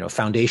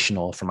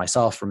 foundational for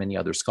myself, for many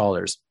other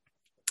scholars.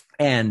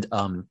 And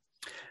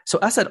so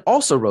Asad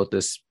also wrote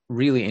this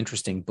really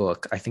interesting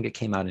book. I think it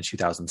came out in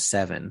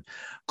 2007,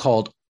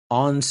 called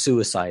On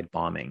Suicide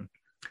Bombing.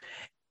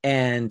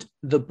 And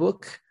the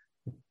book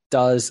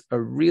does a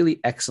really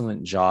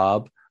excellent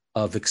job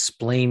of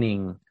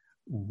explaining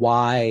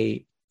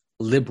why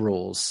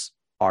liberals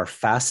are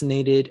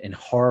fascinated and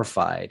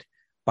horrified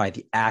by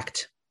the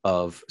act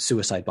of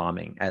suicide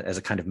bombing as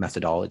a kind of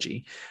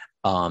methodology,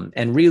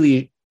 and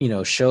really,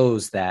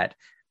 shows that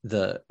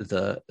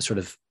the sort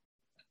of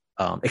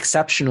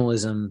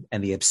exceptionalism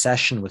and the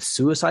obsession with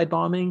suicide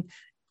bombing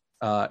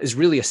is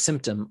really a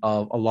symptom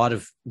of a lot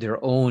of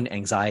their own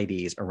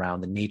anxieties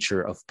around the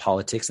nature of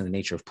politics and the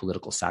nature of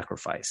political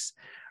sacrifice,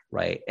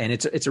 right? And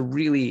it's a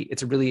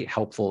really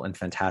helpful and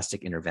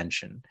fantastic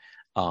intervention.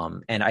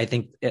 And I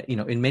think,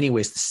 in many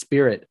ways, the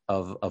spirit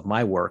of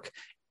my work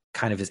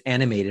kind of is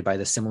animated by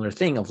the similar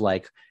thing of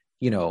like,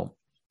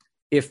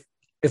 if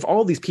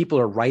all these people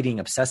are writing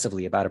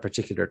obsessively about a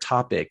particular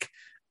topic,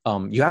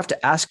 you have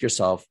to ask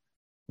yourself,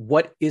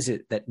 what is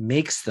it that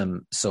makes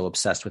them so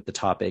obsessed with the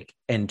topic,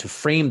 and to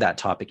frame that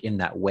topic in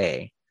that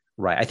way,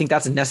 right? I think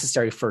that's a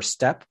necessary first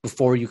step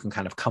before you can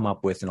kind of come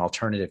up with an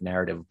alternative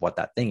narrative of what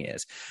that thing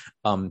is.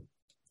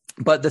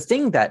 But the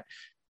thing that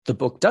the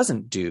book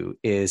doesn't do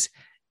is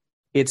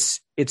it's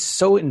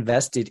so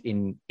invested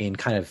in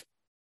kind of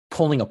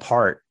pulling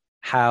apart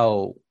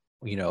how,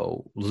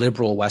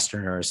 liberal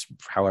Westerners,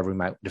 however we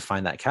might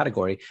define that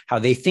category, how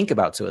they think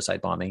about suicide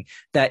bombing,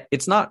 that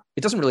it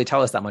doesn't really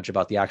tell us that much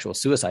about the actual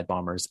suicide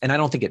bombers. And I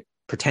don't think it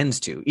pretends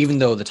to, even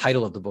though the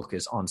title of the book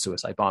is On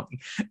Suicide Bombing.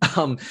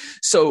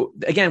 So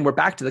again, we're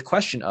back to the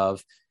question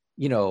of,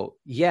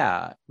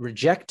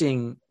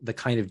 rejecting the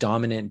kind of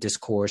dominant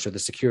discourse or the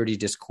security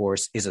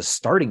discourse is a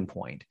starting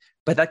point,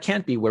 but that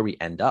can't be where we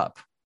end up,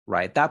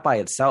 right? That by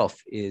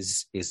itself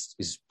is it's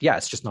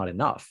just not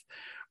enough,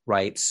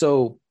 right?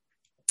 So,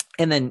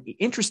 and then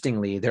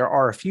interestingly, there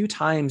are a few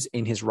times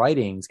in his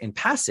writings in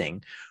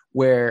passing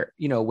where,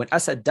 when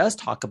Asad does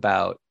talk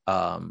about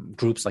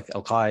groups like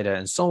Al-Qaeda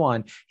and so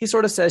on, he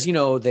sort of says,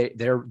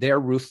 they're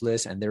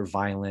ruthless and they're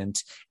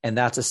violent, and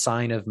that's a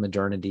sign of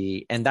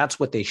modernity, and that's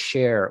what they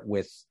share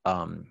with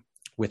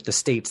the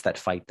states that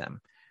fight them,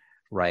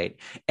 right?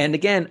 And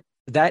again,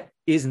 that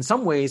is in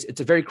some ways,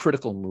 it's a very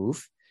critical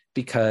move,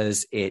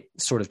 because it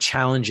sort of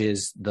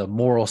challenges the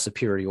moral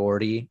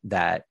superiority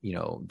that,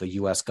 the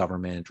US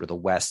government or the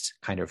West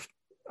kind of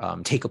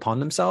take upon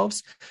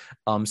themselves.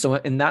 So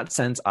in that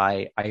sense,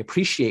 I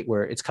appreciate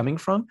where it's coming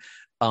from.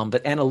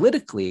 But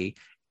analytically,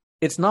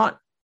 it's not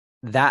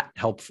that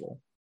helpful,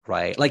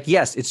 right? Like,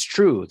 yes, it's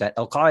true that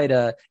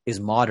Al-Qaeda is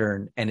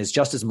modern and is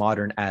just as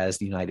modern as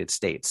the United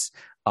States.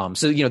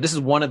 So, this is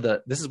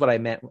what I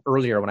meant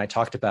earlier when I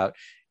talked about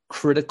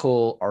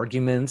critical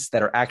arguments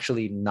that are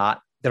actually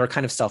that are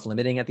kind of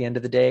self-limiting at the end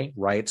of the day,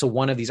 right? So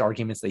one of these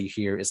arguments that you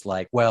hear is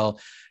like,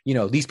 well,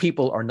 these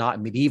people are not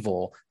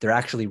medieval, they're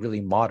actually really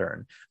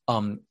modern,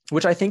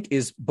 which I think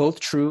is both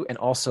true and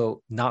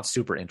also not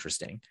super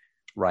interesting,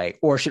 right?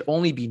 Or should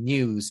only be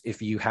news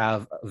if you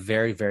have a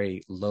very,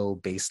 very low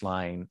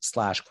baseline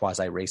 /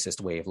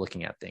 quasi-racist way of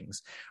looking at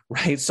things,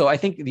 right? So I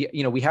think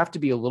we have to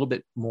be a little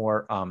bit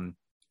more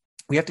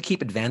we have to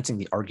keep advancing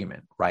the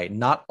argument, right?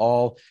 Not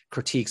all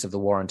critiques of the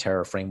war on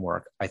terror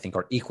framework, I think,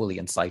 are equally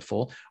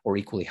insightful or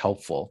equally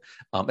helpful,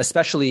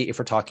 especially if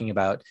we're talking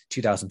about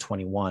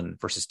 2021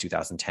 versus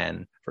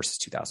 2010 versus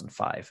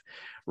 2005,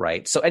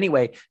 right? So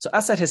anyway, so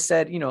Asad has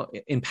said,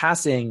 in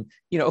passing,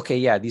 okay,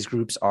 yeah, these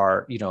groups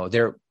are,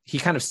 he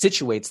kind of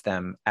situates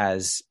them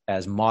as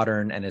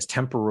modern and as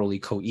temporarily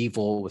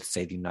coeval with,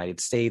 say, the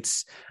United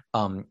States,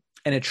 and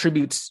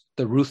attributes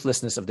the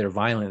ruthlessness of their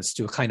violence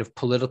to a kind of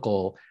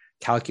political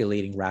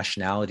calculating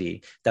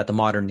rationality that the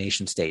modern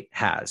nation state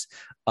has.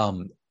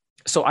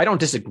 So I don't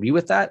disagree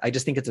with that. I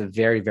just think it's a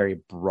very, very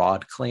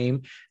broad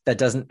claim that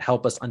doesn't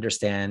help us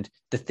understand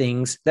the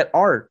things that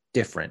are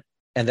different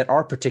and that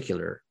are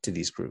particular to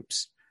these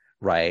groups,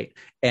 right?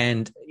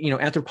 And,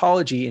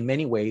 anthropology in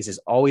many ways is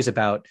always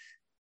about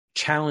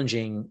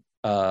challenging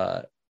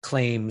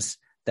claims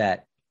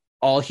that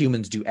all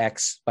humans do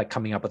X by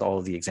coming up with all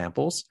of the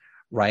examples,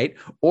 right?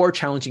 Or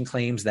challenging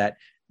claims that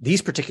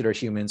these particular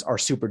humans are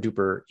super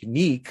duper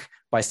unique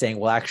by saying,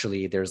 well,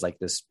 actually, there's like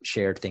this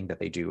shared thing that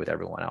they do with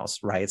everyone else,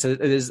 right? So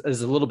there's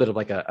a little bit of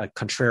like a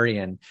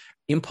contrarian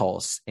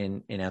impulse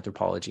in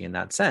anthropology in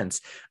that sense.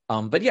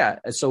 But yeah,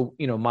 so,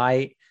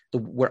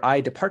 where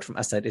I depart from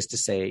Asad is to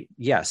say,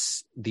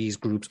 yes, these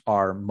groups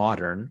are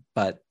modern,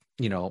 but,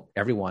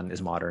 everyone is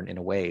modern in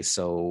a way.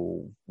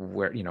 So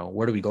where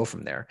do we go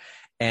from there?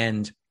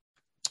 And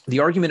the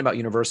argument about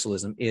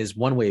universalism is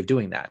one way of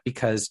doing that,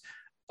 because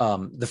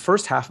the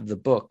first half of the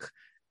book,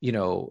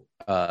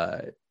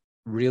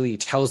 really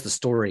tells the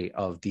story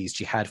of these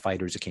jihad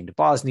fighters who came to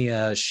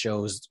Bosnia,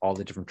 shows all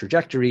the different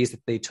trajectories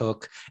that they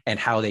took and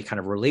how they kind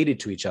of related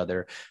to each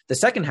other. The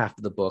second half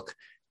of the book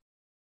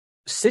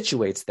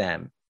situates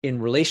them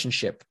in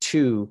relationship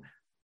to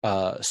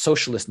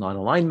socialist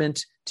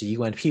non-alignment, to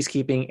UN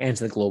peacekeeping, and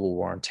to the global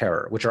war on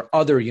terror, which are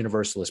other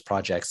universalist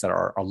projects that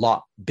are a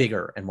lot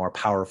bigger and more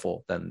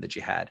powerful than the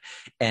jihad.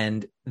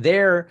 And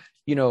there,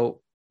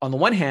 on the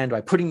one hand,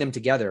 by putting them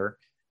together,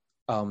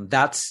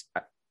 that's,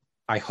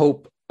 I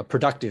hope, a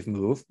productive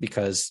move,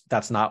 because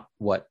that's not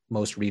what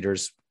most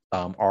readers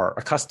are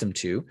accustomed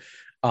to.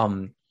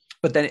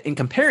 But then in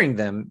comparing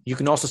them, you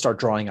can also start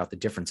drawing out the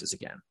differences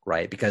again,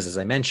 right? Because as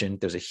I mentioned,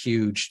 there's a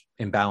huge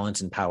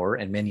imbalance in power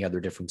and many other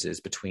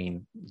differences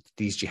between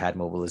these jihad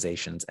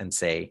mobilizations and,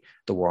 say,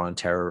 the war on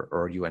terror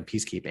or UN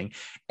peacekeeping.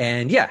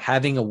 And yeah,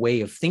 having a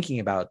way of thinking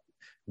about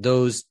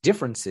those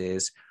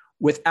differences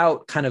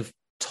without kind of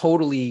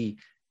totally,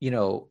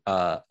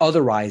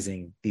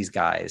 otherizing these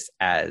guys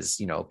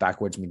as,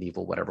 backwards,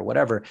 medieval,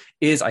 whatever,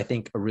 is, I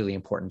think, a really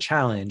important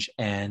challenge.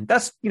 And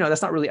that's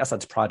not really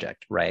Assad's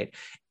project, right?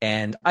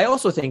 And I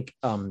also think,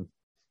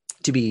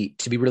 to be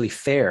really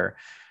fair,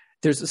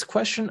 there's this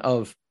question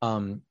of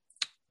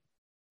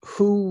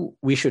who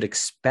we should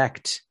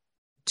expect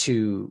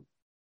to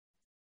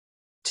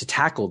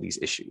tackle these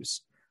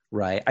issues,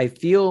 right? I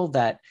feel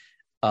that,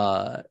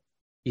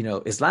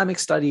 Islamic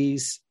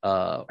studies,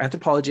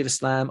 anthropology of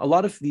Islam, a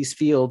lot of these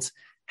fields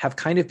have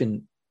kind of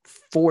been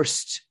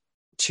forced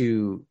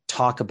to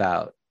talk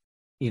about,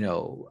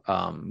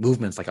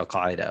 movements like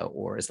Al-Qaeda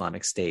or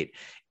Islamic State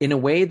in a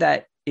way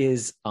that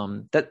is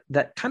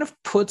that kind of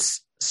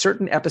puts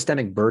certain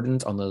epistemic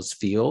burdens on those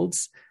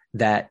fields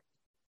that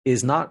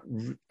is not,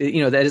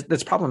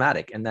 that's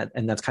problematic, and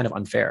that's kind of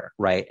unfair,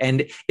 right?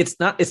 And it's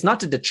not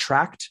to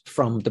detract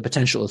from the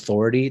potential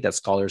authority that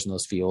scholars in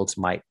those fields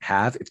might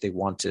have if they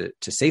want to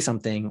say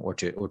something or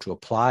to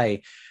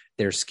apply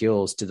their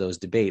skills to those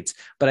debates.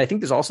 But I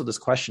think there's also this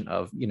question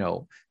of,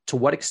 to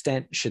what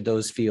extent should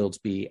those fields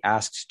be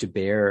asked to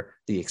bear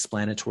the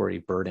explanatory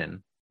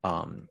burden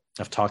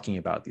of talking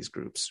about these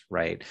groups,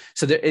 right?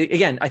 So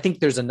again, I think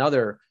there's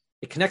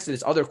it connects to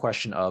this other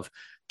question of,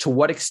 to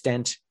what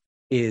extent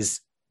is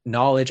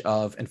knowledge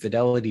of and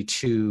fidelity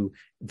to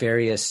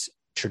various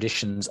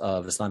traditions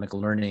of Islamic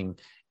learning,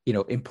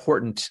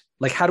 important?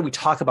 Like, how do we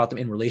talk about them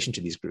in relation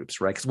to these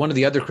groups, right? Because one of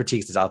the other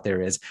critiques that's out there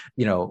is,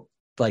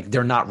 like,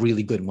 they're not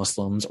really good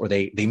Muslims, or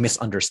they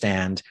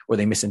misunderstand or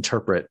they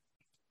misinterpret,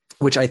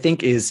 which I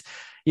think is,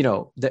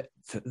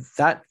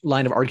 that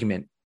line of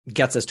argument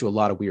gets us to a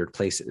lot of weird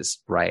places,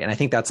 right? And I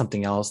think that's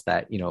something else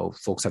that,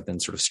 folks have been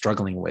sort of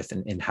struggling with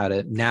in how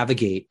to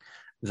navigate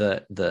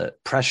the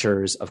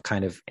pressures of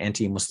kind of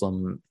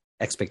anti-Muslim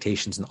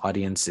expectations and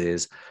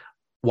audiences,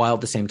 while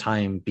at the same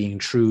time being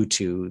true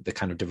to the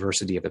kind of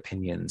diversity of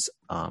opinions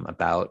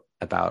about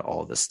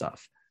all this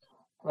stuff.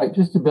 Right.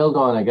 Just to build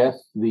on, I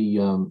guess, the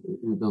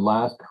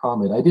last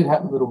comment, I did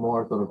have a little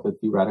more sort of a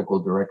theoretical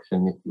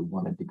direction if you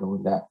wanted to go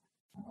in that.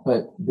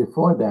 But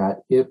before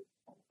that, if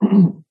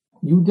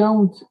you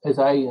don't, as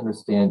I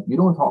understand, you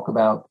don't talk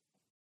about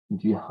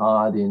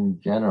jihad in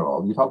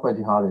general. You talk about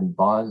jihad in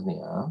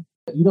Bosnia.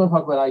 You don't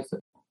talk about ISIS.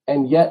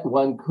 And yet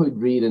one could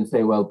read and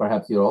say, well,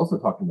 perhaps you're also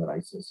talking about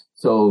ISIS.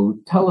 So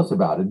tell us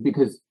about it,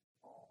 because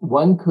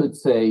one could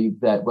say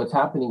that what's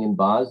happening in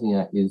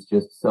Bosnia is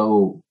just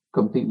so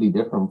completely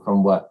different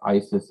from what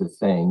ISIS is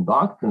saying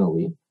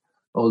doctrinally,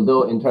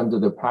 although in terms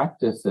of the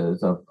practice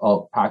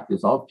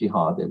of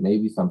jihad, there may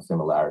be some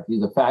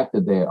similarities. The fact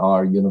that they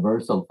are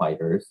universal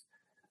fighters,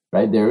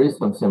 right, there is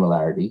some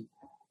similarity,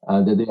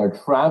 that they are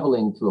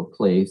traveling to a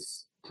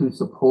place to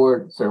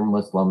support certain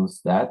Muslims,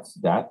 that's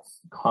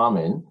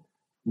common.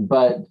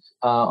 But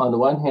on the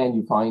one hand,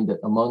 you find that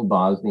among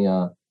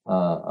Bosnia,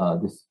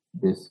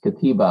 this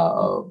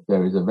katiba,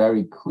 there is a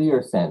very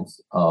clear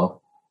sense of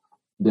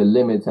the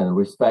limits and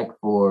respect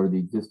for the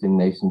existing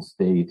nation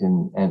state,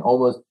 and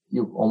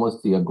you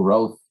almost see a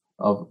growth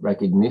of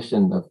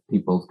recognition of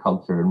people's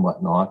culture and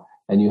whatnot.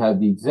 And you have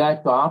the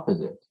exact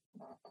opposite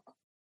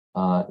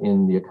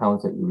in the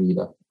accounts that you read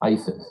of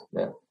ISIS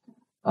there.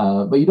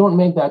 But you don't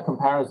make that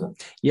comparison.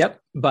 Yep.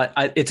 But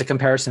it's a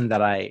comparison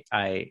that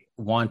I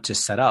want to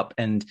set up.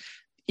 And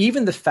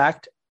even the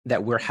fact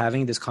that we're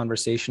having this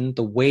conversation,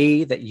 the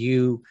way that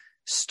you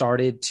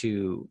started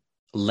to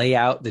lay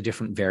out the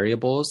different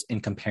variables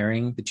in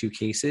comparing the two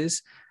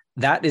cases,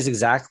 that is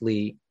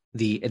exactly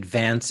the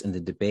advance in the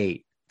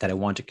debate that I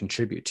want to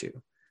contribute to,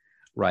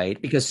 right?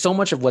 Because so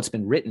much of what's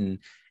been written,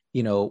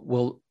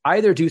 will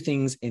either do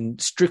things in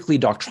strictly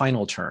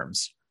doctrinal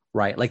terms,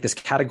 right? Like this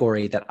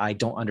category that I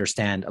don't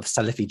understand of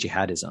Salafi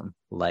jihadism.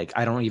 Like,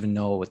 I don't even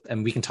know,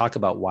 and we can talk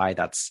about why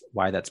that's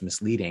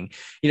misleading.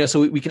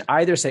 So we can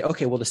either say,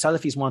 okay, well, the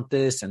Salafis want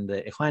this and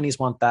the Ikhwanis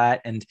want that,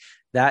 and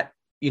that,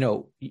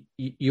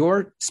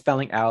 you're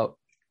spelling out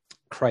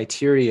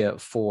criteria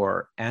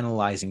for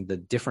analyzing the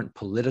different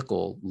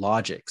political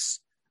logics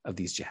of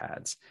these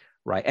jihads,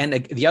 right?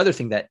 And the other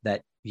thing that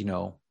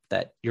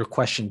your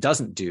question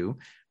doesn't do,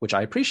 which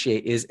I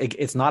appreciate, is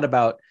it's not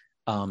about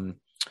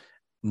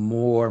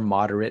more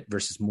moderate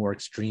versus more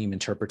extreme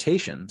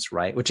interpretations,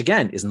 right? Which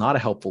again is not a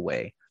helpful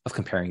way of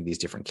comparing these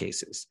different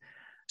cases.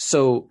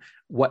 So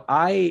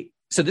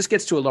this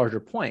gets to a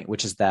larger point,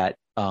 which is that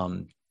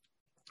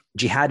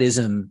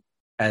jihadism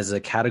as a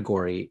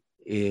category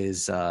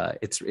is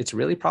it's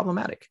really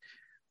problematic,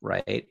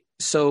 right?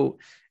 So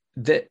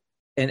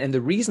and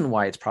the reason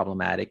why it's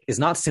problematic is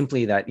not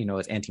simply that,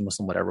 it's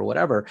anti-Muslim,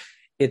 whatever.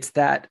 It's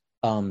that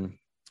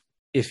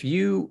if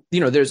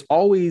there's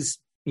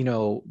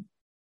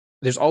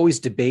always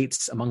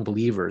debates among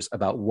believers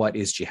about what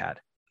is jihad.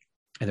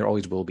 And there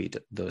always will be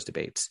those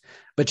debates.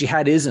 But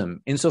jihadism,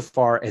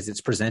 insofar as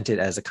it's presented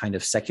as a kind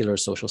of secular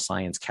social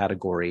science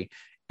category,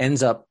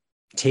 ends up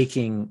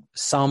taking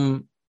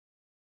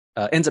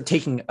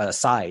a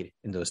side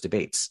in those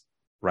debates,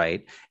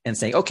 right? And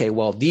saying, okay,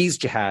 well, these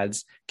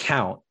jihads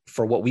count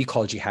for what we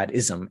call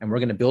jihadism, and we're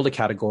going to build a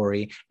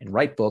category and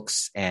write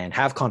books and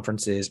have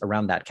conferences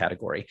around that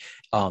category.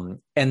 And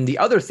the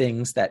other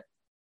things that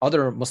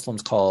other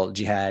Muslims call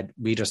jihad,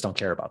 we just don't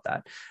care about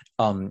that,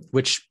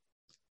 which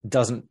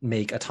doesn't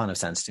make a ton of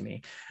sense to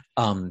me.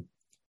 And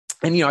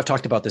I've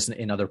talked about this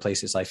in other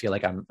places. I feel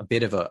like I'm a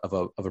bit of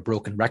a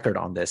broken record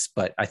on this,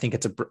 but I think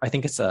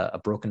it's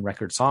a broken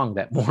record song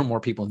that more and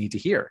more people need to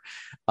hear.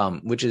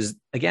 Which is,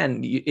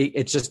 again,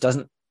 it just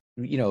doesn't.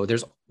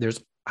 There's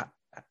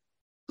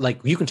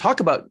like, you can talk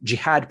about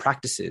jihad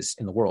practices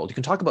in the world. You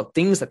can talk about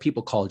things that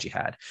people call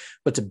jihad,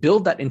 but to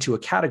build that into a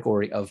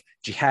category of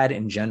jihad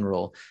in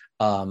general,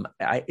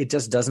 it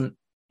doesn't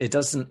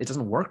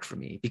work for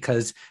me,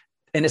 because.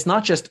 And it's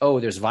not just,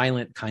 there's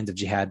violent kinds of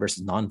jihad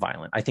versus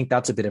nonviolent. I think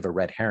that's a bit of a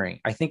red herring.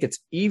 I think it's,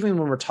 even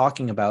when we're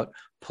talking about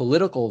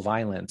political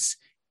violence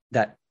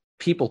that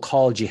people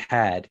call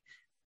jihad,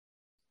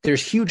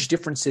 there's huge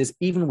differences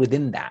even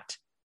within that,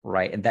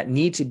 right? And that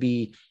need to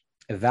be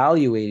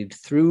evaluated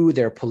through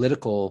their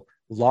political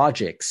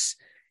logics,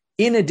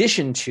 in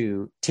addition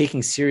to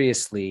taking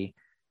seriously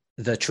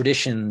the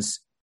traditions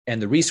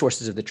and the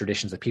resources of the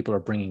traditions that people are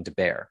bringing to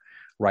bear,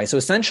 right? So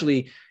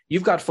essentially,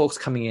 you've got folks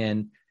coming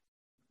in,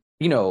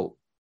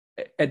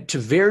 to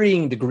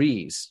varying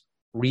degrees,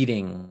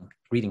 reading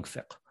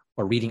fiqh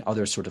or reading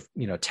other sort of,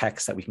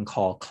 texts that we can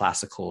call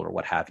classical or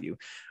what have you.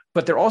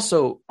 But they're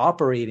also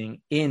operating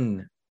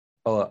in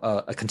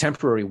a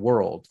contemporary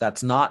world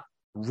that's not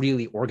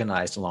really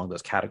organized along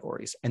those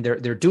categories. And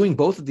they're doing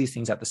both of these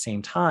things at the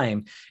same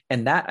time.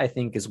 And that, I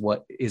think, is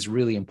what is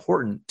really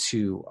important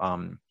to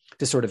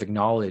sort of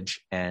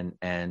acknowledge and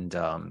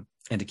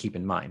to keep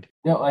in mind.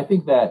 I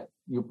think that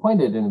you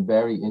pointed in a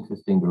very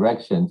interesting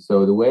direction.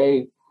 So the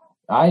way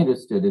I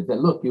understood it, that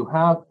look, you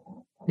have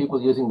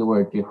people using the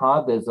word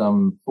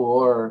jihadism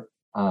for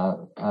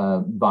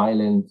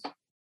violent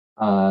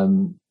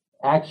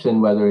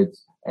action,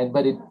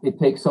 but it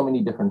takes so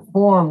many different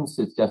forms.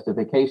 Its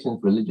justifications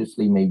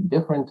religiously may be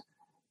different,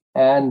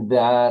 and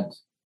that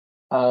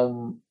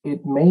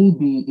it may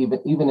be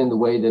even in the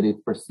way that it's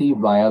perceived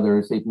by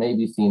others, it may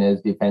be seen as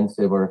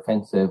defensive or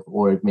offensive,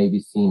 or it may be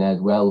seen as,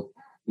 well,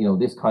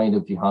 this kind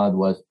of jihad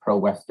was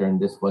pro-Western,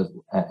 this was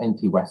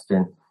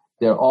anti-Western.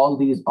 There are all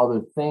these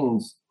other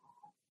things.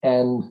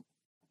 And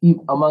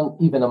even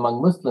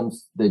among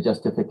Muslims, the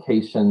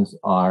justifications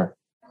are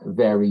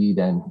varied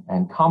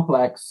and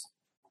complex.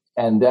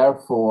 And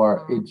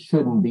therefore, it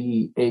shouldn't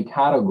be a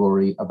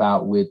category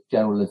about which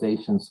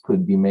generalizations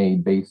could be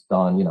made based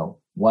on,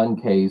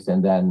 one case,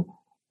 and then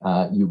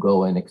you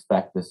go and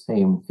expect the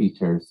same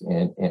features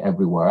in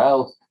everywhere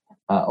else.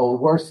 Or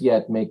worse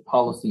yet, make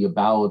policy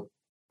about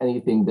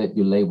anything that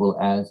you label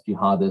as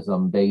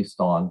jihadism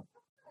based on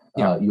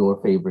your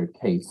favorite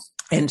case.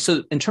 And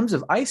so in terms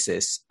of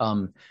ISIS,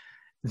 part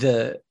of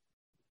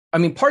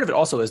it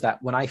also is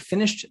that when I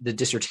finished the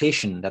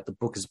dissertation that the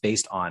book is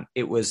based on,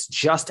 it was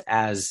just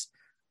as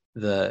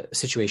the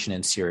situation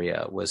in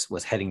Syria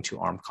was heading to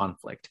armed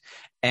conflict.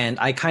 And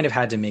I kind of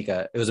had to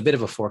it was a bit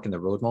of a fork in the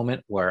road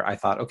moment where I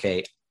thought,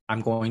 okay,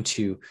 I'm going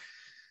to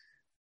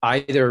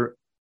either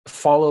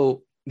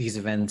follow these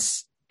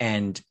events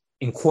and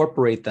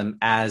incorporate them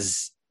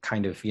as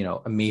kind of,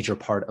 a major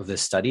part of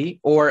this study,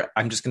 or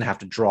I'm just going to have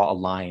to draw a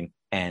line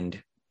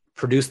and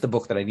produce the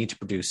book that I need to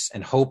produce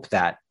and hope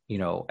that,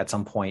 at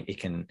some point it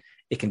can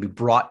be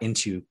brought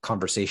into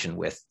conversation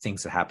with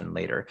things that happen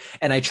later.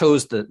 And I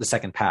chose the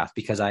second path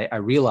because I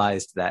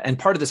realized that, and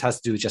part of this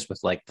has to do just with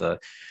like the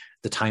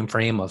time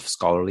frame of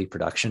scholarly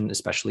production,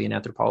 especially in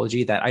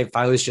anthropology, that if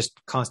I was just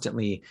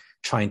constantly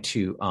trying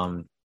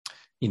to,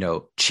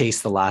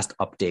 chase the last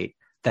update,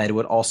 that it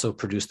would also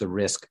produce the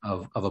risk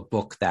of a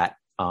book that,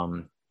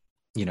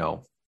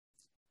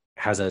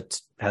 has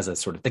a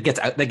sort of,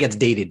 that gets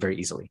dated very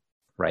easily.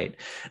 Right.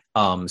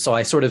 So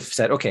I sort of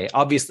said, okay,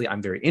 obviously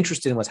I'm very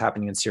interested in what's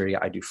happening in Syria.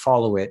 I do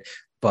follow it,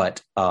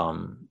 but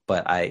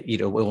I,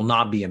 it will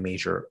not be a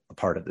major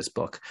part of this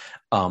book.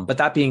 But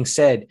that being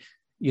said,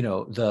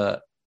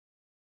 it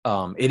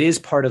is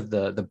part of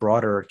the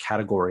broader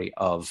category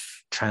of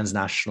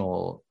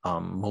transnational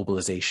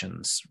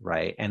mobilizations,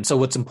 right? And so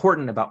what's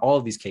important about all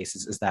of these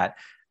cases is that,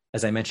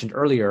 as I mentioned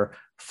earlier,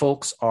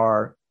 folks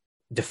are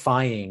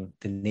defying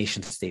the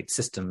nation state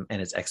system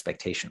and its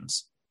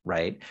expectations.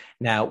 Right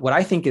now, what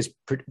I think is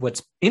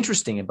what's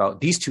interesting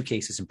about these two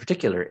cases in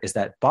particular is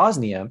that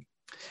Bosnia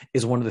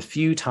is one of the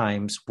few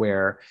times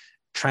where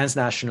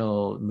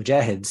transnational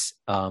mujahids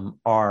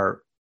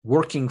are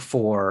working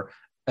for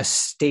a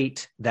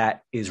state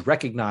that is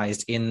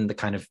recognized in the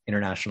kind of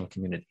international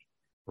community,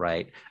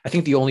 right? I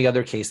think the only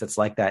other case that's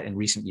like that in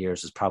recent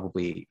years is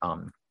probably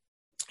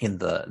in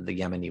the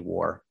Yemeni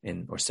war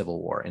or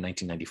civil war in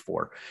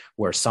 1994,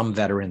 where some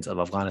veterans of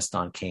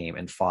Afghanistan came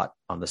and fought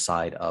on the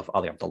side of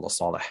Ali Abdullah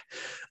Saleh.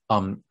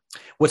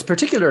 What's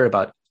particular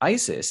about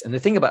ISIS, and the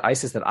thing about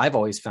ISIS that I've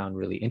always found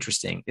really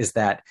interesting, is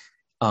that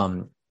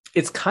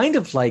it's kind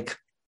of like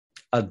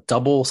a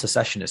double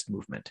secessionist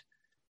movement,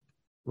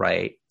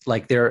 right?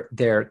 Like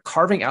they're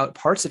carving out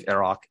parts of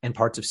Iraq and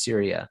parts of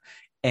Syria,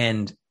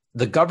 and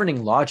the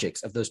governing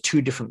logics of those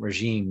two different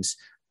regimes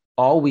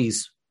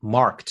always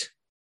marked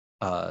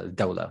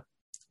Dawla,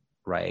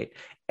 right?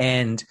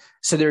 And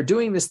so they're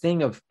doing this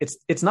thing of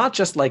it's not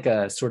just like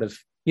a sort of,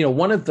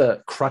 one of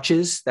the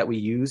crutches that we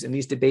use in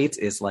these debates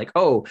is like,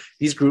 oh,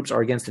 these groups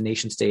are against the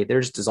nation state.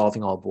 They're just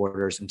dissolving all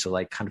borders into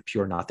like kind of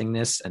pure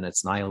nothingness, and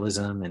it's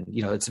nihilism. And,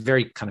 it's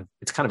kind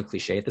of a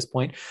cliche at this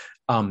point.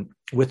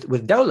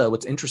 With Dawla,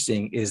 what's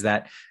interesting is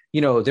that,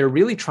 they're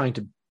really trying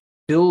to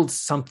build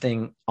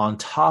something on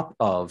top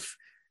of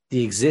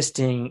the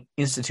existing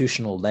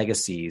institutional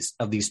legacies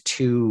of these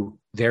two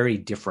very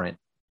different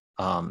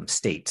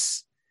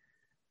states.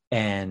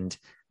 And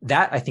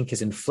that, I think,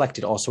 has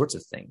inflected all sorts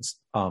of things.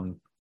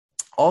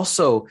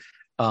 Also,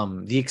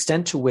 the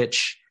extent to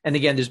which, and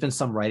again, there's been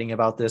some writing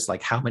about this,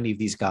 like how many of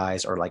these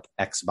guys are like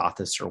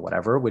ex-Baathists or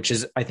whatever, which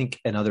is, I think,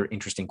 another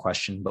interesting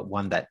question, but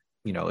one that,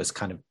 is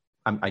kind of,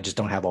 I just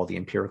don't have all the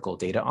empirical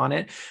data on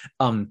it.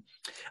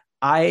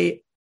 I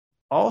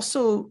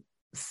also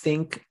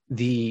think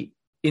the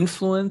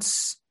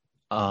influence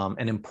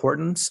and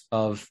importance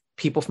of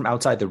people from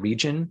outside the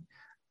region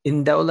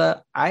in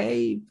Dawla,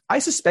 I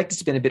suspect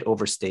it's been a bit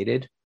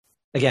overstated.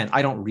 Again,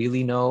 I don't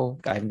really know.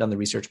 I haven't done the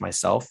research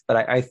myself, but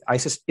I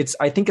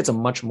think it's a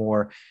much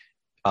more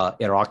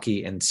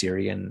Iraqi and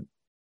Syrian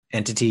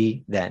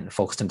entity than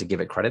folks tend to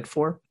give it credit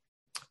for.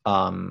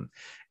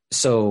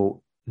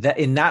 So that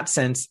in that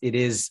sense, it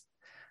is,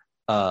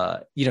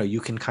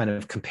 you can kind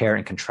of compare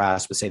and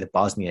contrast with, say, the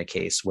Bosnia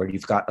case, where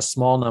you've got a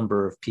small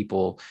number of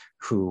people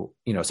who,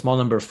 a small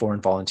number of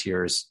foreign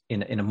volunteers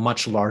in a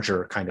much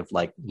larger kind of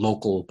like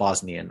local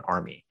Bosnian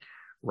army,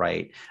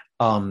 right?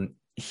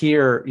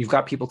 Here you've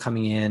got people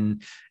coming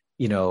in,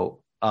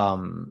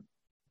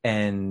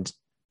 and,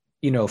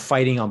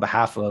 fighting on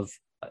behalf of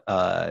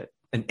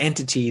an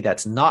entity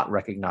that's not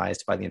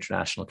recognized by the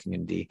international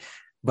community,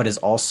 but is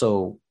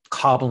also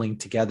cobbling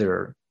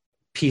together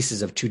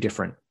pieces of two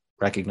different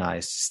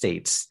recognized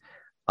states,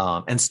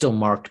 and still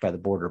marked by the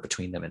border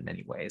between them in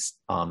many ways.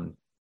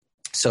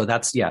 So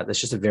that's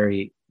just a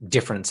very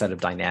different set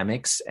of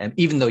dynamics. And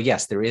even though,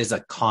 yes, there is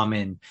a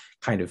common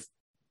kind of,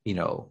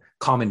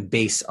 common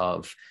base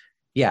of,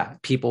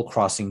 people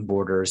crossing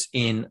borders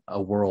in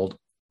a world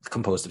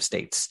composed of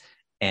states.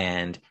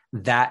 And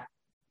that,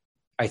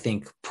 I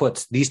think,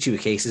 puts these two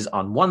cases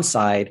on one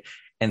side,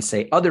 and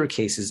say other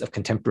cases of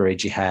contemporary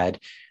jihad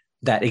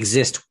that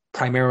exist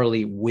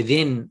primarily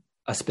within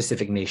a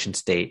specific nation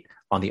state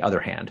on the other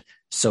hand.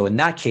 So in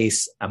that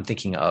case, I'm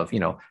thinking of,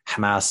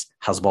 Hamas,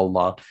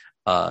 Hezbollah,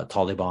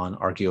 Taliban,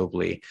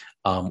 arguably,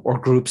 or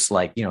groups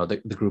like,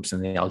 the groups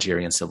in the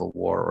Algerian civil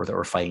war, or that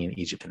were fighting in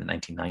Egypt in the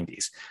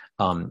 1990s.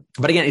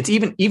 But again, it's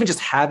even just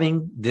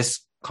having this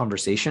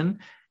conversation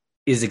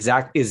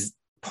is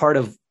part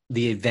of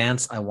the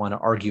advance I want to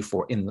argue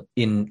for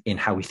in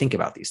how we think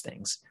about these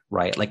things,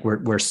 right? Like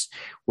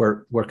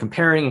we're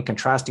comparing and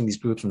contrasting these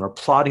groups, and we're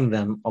plotting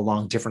them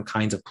along different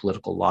kinds of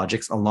political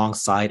logics,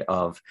 alongside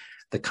of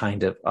the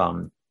kind of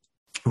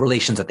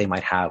relations that they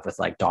might have with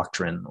like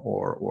doctrine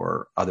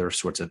or other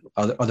sorts of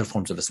other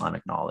forms of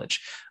Islamic knowledge.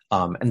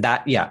 And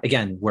that,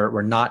 again,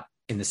 we're not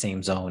in the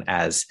same zone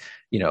as,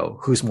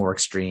 who's more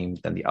extreme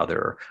than the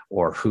other,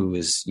 or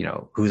who's a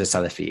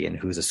Salafi and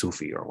who's a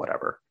Sufi or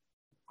whatever.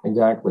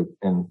 Exactly.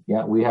 And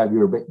we have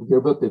your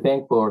book to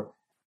thank for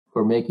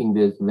making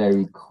this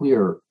very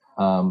clear.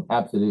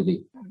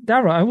 Absolutely.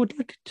 Dara, I would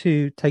like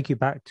to take you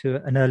back to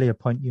an earlier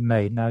point you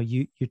made. Now,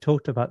 you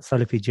talked about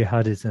Salafi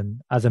jihadism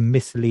as a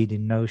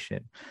misleading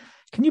notion.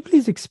 Can you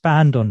please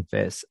expand on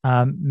this?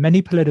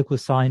 Many political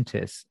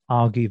scientists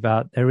argue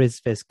that there is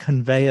this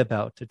conveyor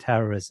belt to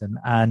terrorism,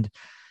 and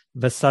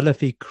the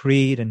Salafi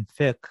creed and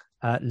fiqh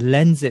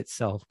lends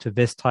itself to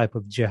this type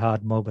of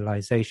jihad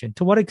mobilization.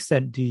 To what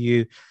extent do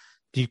you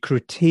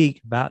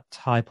critique that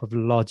type of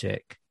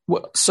logic?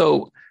 Well,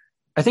 so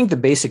I think the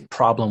basic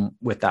problem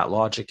with that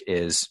logic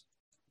is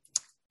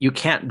you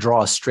can't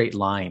draw a straight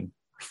line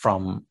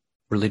from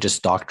religious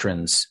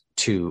doctrines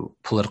to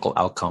political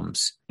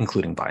outcomes,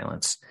 including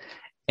violence.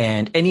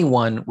 And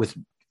anyone with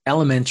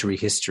elementary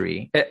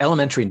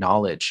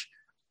knowledge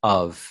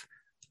of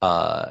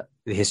the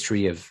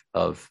history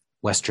of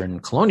Western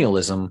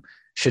colonialism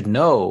should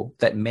know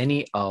that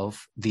many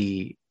of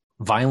the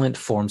violent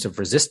forms of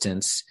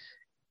resistance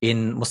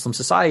in Muslim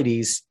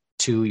societies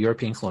to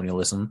European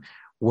colonialism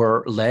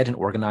were led and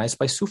organized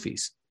by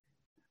Sufis,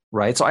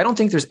 right? So I don't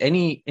think there's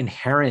any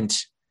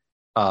inherent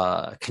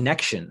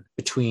connection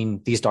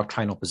between these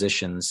doctrinal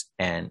positions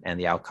and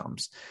the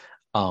outcomes.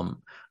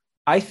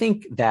 I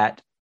think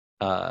that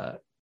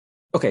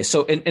okay,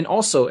 so and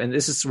also, and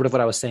this is sort of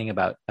what I was saying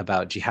about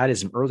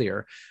jihadism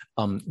earlier.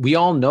 We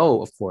all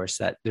know, of course,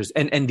 that there's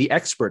and the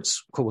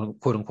experts, quote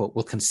unquote,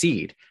 will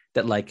concede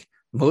that like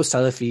most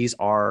Salafis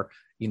are,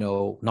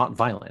 not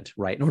violent,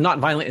 right? Or not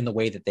violent in the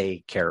way that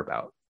they care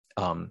about.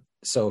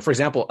 So, for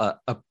example,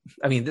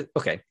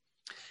 okay,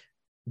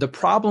 the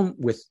problem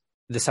with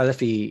the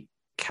Salafi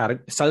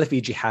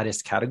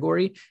jihadist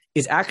category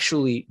is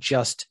actually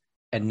just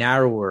a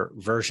narrower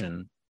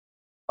version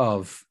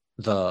of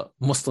the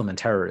Muslim and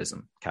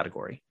terrorism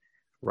category,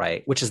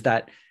 right? Which is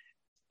that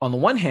on the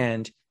one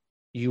hand,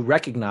 you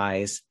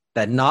recognize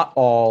that not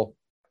all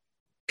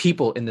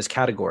people in this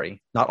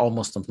category, not all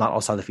Muslims, not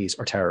all Salafis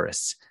are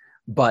terrorists,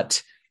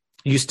 but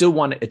you still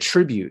want to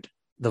attribute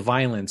the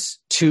violence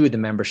to the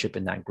membership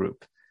in that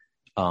group.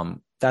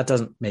 That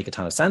doesn't make a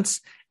ton of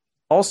sense.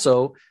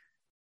 Also,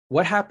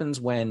 what happens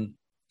when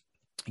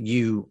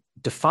you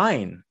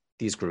define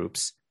these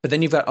groups, but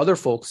then you've got other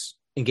folks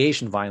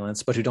engaged in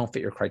violence, but who don't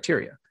fit your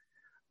criteria,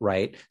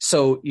 right?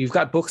 So you've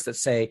got books that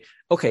say,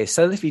 okay,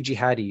 Salafi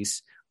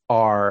jihadis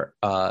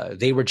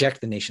they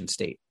reject the nation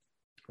state,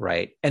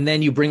 right? And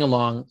then you bring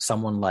along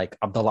someone like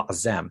Abdullah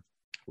Azzam,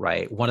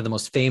 right? One of the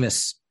most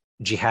famous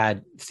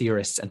jihad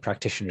theorists and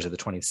practitioners of the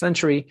 20th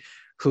century,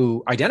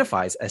 who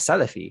identifies as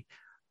Salafi,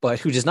 but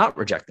who does not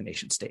reject the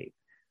nation state,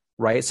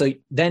 right? So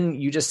then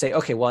you just say,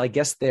 okay, well, I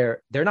guess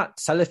they're not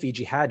Salafi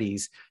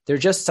jihadis. They're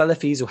just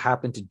Salafis who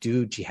happen to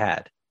do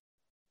jihad,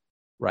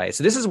 right?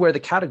 So this is where the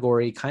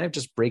category kind of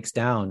just breaks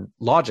down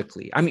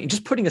logically. I mean,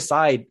 just putting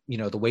aside,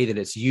 the way that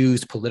it's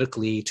used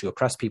politically to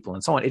oppress people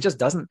and so on, it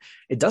doesn't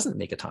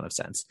make a ton of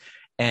sense.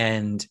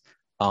 And,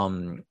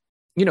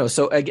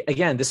 so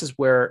again, this is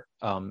where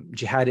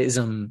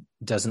jihadism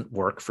doesn't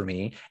work for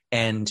me.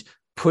 And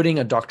putting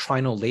a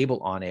doctrinal label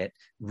on it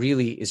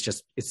really is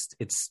just, it's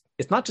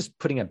not just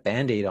putting a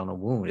Band-Aid on a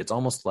wound. It's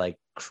almost like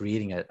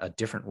creating a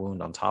different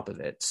wound on top of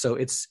it. So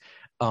it's,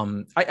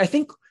 I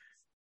think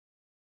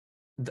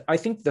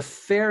the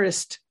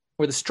fairest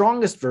or the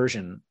strongest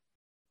version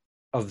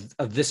of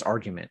this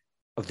argument,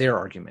 of their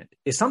argument,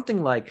 is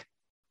something like,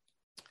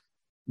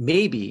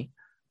 maybe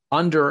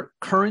under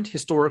current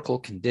historical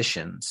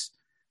conditions,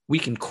 we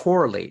can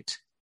correlate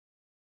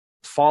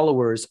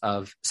followers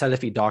of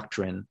Salafi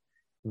doctrine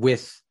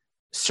with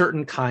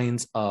certain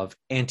kinds of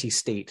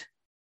anti-state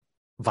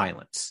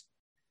violence,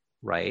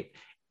 right?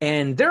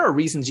 And there are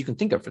reasons you can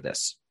think of for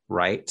this,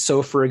 right?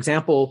 So, for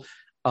example,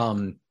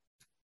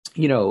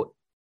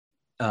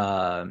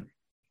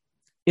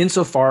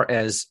 insofar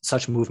as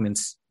such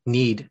movements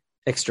need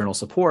external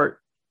support,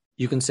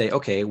 you can say,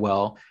 okay,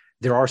 well,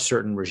 there are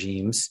certain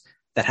regimes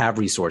that have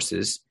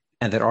resources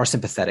and that are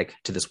sympathetic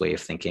to this way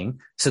of thinking.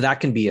 So that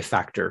can be a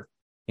factor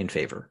in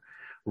favor,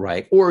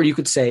 right? Or you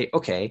could say,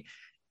 okay,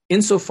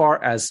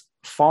 insofar as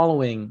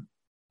following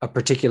a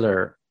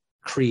particular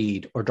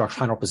creed or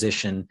doctrinal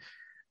position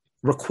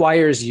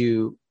requires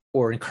you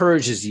or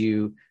encourages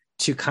you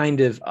to kind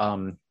of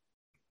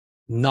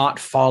not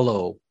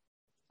follow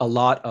a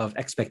lot of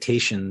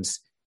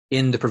expectations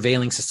in the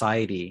prevailing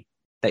society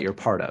that you're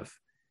part of.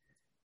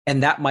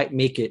 And that might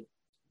make it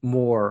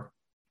more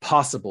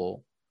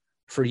possible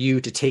for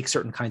you to take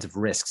certain kinds of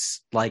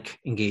risks, like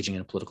engaging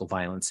in political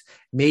violence.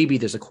 Maybe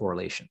there's a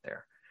correlation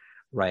there,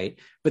 right?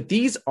 But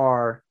these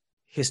are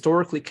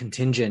historically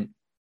contingent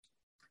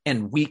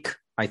and weak,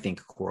 I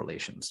think,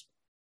 correlations,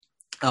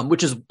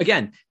 which is,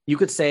 again, you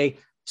could say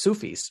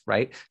Sufis,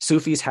 right?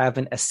 Sufis have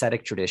an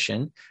ascetic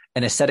tradition.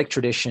 An ascetic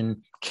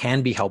tradition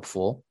can be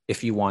helpful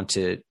if you want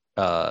to,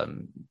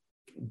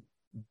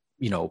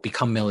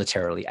 become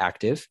militarily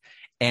active.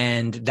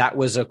 And that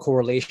was a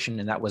correlation,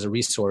 and that was a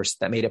resource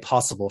that made it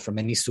possible for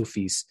many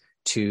Sufis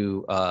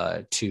to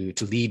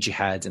lead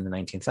jihads in the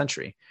 19th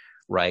century,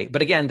 right?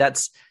 But again,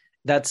 that's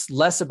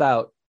less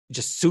about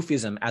just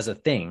Sufism as a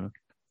thing,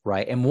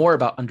 right, and more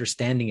about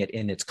understanding it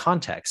in its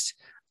context.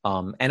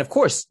 And of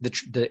course,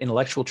 the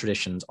intellectual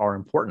traditions are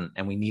important,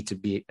 and we need to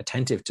be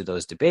attentive to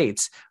those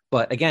debates.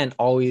 But again,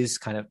 always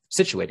kind of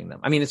situating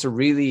them. I mean, it's a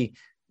really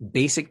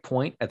basic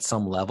point at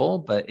some level,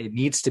 but it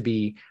needs to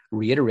be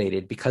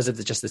reiterated because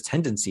of just this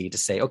tendency to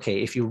say,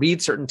 okay, if you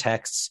read certain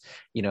texts,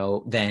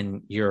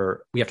 then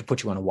we have to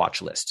put you on a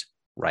watch list,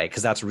 right?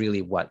 Because that's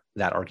really what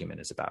that argument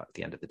is about at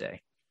the end of the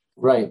day.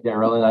 Right,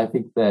 Daryl. And I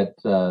think that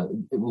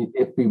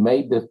if we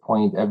made this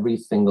point every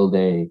single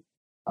day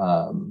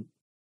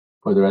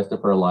for the rest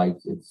of our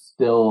lives,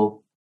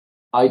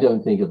 I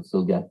don't think it'll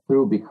still get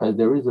through, because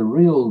there is a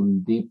real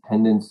deep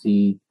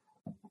tendency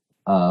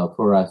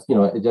for us,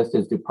 just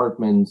as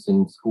departments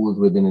and schools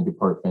within a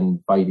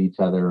department fight each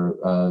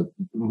other,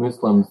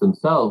 Muslims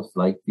themselves,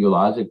 like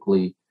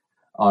theologically,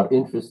 are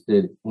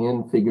interested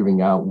in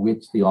figuring out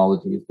which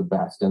theology is the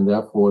best. And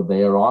therefore,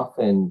 they are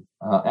often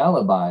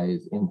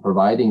alibis in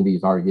providing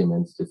these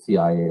arguments to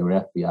CIA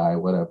or FBI,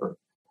 whatever.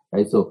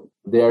 Right? So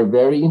they're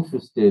very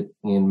interested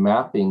in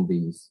mapping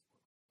these.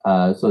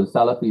 So the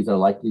Salafis are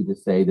likely to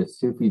say the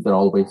Sufis are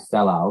always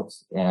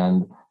sellouts,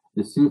 and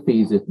the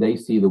Sufis, if they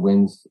see the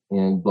winds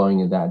blowing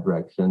in that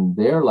direction,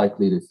 they're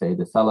likely to say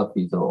the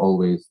Salafis are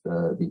always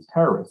these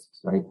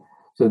terrorists, right?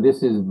 So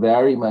this is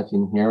very much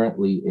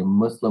inherently a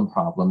Muslim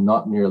problem,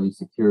 not merely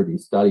security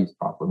studies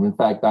problem. In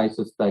fact, I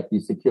suspect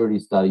these security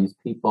studies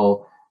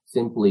people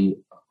simply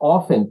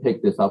often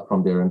pick this up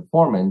from their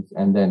informants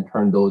and then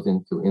turn those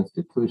into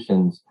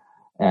institutions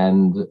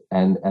and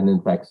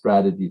in fact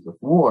strategies of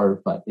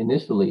war. But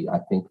initially, I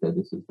think that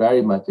this is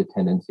very much a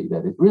tendency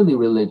that is really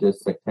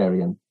religious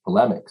sectarian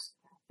polemics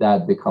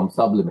that become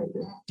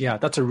sublimated. Yeah,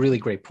 that's a really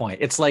great point.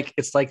 It's like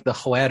the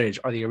Khawarij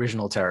are the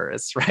original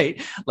terrorists,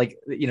 right? Like,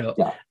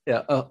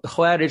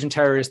 Khawarij and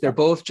terrorists, they're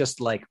both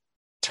just like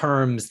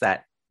terms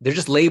that they're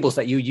just labels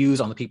that you use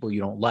on the people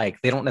you don't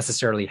like. They don't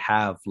necessarily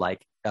have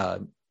like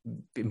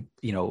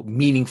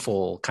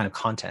meaningful kind of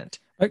content.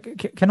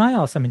 Can I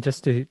ask,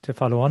 just to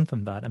follow on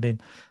from that,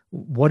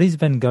 what has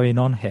been going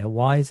on here?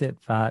 Why is it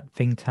that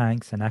think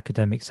tanks and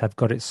academics have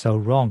got it so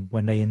wrong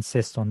when they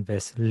insist on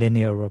this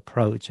linear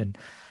approach and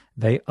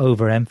they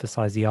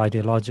overemphasize the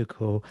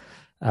ideological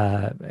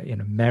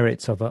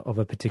merits of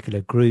a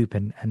particular group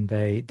and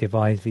they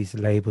devise these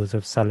labels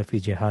of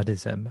Salafi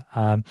jihadism?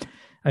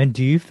 And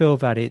do you feel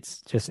that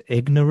it's just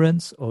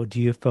ignorance, or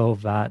do you feel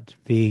that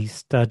the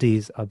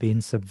studies are being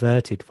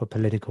subverted for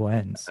political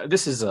ends?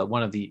 This is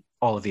one of the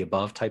all of the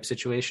above type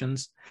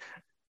situations.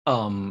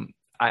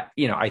 I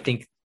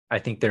think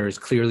there is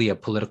clearly a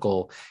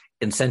political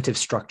incentive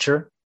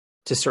structure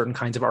to certain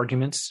kinds of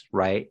arguments,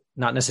 right?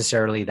 Not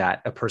necessarily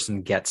that a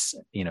person gets,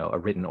 a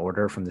written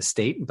order from the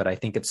state, but I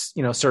think it's,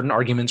 certain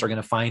arguments are going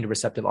to find a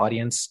receptive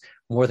audience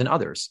more than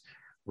others,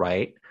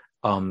 right?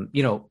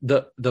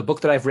 The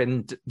book that I've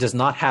written does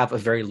not have a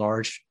very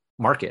large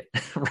market,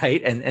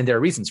 right? And there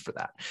are reasons for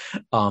that.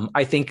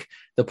 I think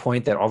the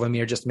point that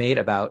Ovamir just made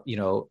about,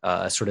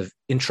 sort of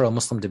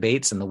intra-Muslim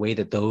debates and the way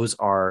that those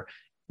are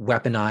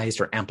weaponized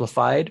or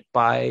amplified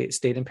by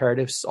state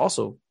imperatives is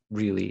also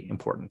really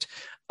important.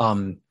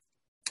 But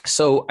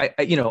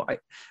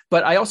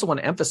I also want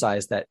to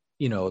emphasize that,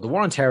 the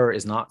war on terror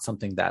is not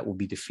something that will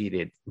be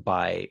defeated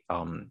by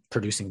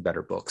producing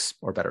better books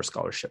or better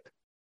scholarship.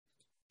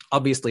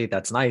 Obviously,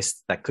 that's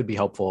nice. That could be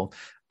helpful.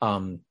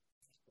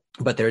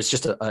 But there's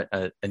just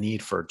a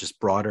need for just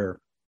broader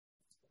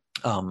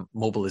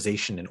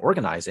mobilization and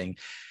organizing.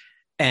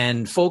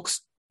 And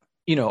folks,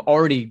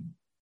 already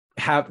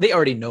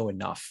know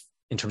enough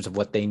in terms of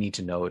what they need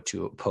to know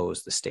to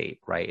oppose the state,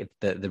 right?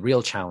 The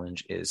real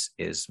challenge is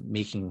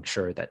making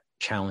sure that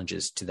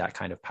challenges to that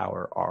kind of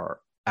power are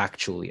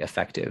actually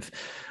effective.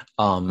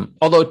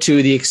 Although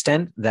to the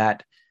extent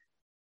that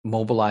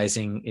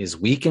mobilizing is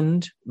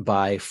weakened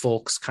by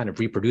folks kind of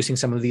reproducing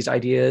some of these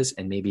ideas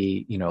and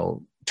maybe,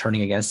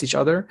 turning against each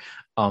other,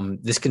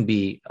 this can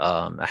be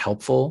a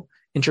helpful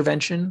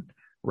intervention,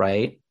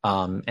 right?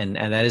 And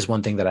that is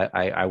one thing that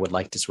I would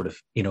like to sort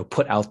of,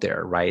 put out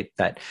there, right?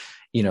 That,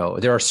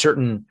 there are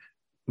certain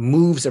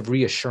moves of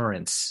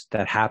reassurance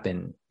that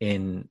happen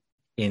in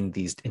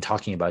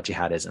talking about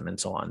jihadism and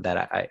so on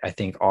that I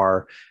think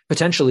are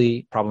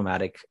potentially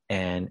problematic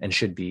and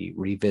should be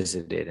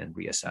revisited and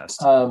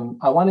reassessed.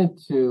 I wanted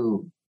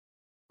to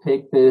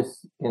take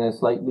this in a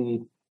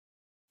slightly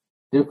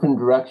different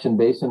direction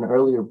based on an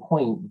earlier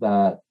point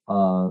that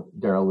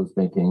Daryl was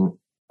making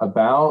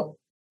about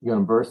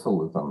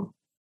universalism.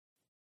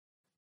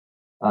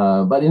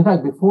 But in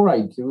fact, before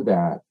I do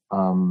that,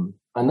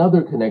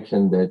 another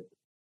connection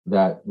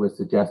that was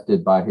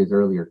suggested by his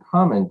earlier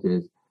comment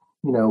is,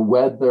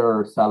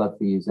 whether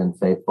Salafis and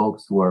say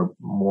folks who are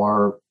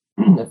more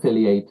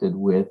affiliated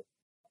with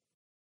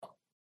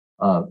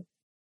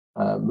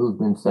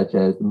movements such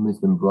as the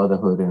Muslim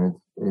Brotherhood and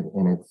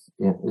its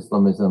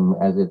Islamism,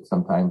 as it's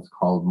sometimes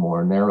called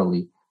more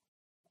narrowly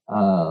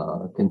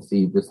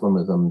conceived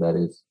Islamism, that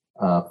is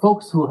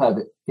folks who have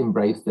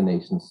embraced the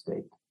nation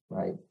state,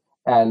 right?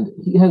 And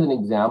he has an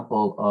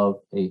example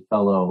of a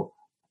fellow,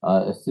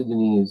 a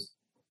Sudanese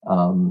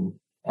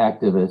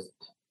activist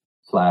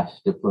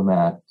 /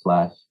 diplomat /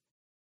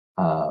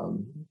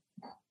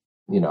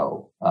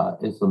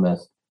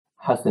 Islamist,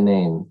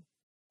 Hassanein,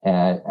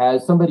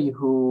 as somebody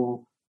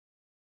who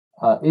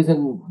is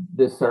in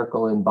this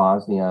circle in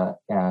Bosnia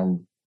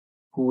and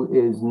who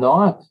is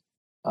not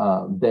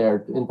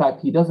there. In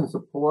fact, he doesn't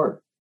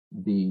support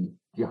the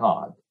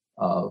jihad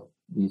of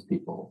these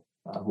people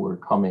who are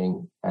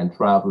coming and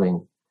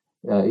traveling.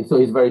 So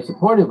he's very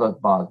supportive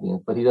of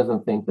Bosnians, but he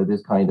doesn't think that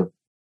this kind of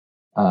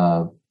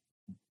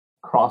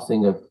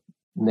crossing of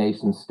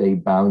nation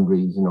state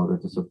boundaries in order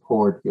to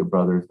support your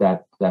brothers,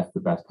 that's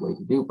the best way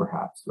to do,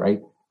 perhaps,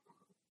 right?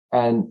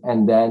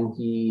 And then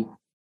he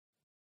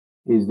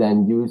is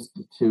then used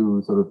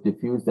to sort of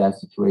diffuse that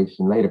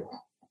situation later.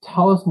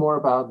 Tell us more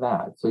about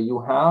that. So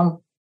you have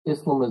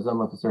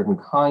Islamism of a certain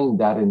kind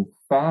that in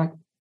fact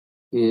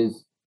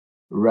is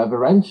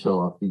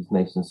reverential of these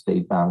nation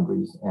state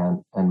boundaries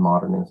and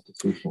modern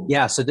institutions.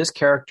 Yeah, so this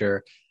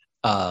character,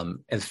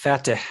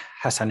 Al-Fatih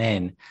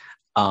Hassanein,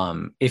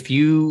 if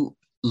you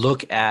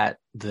look at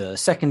the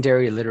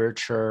secondary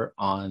literature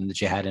on the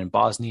jihad in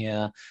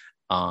Bosnia,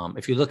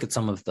 if you look at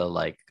some of the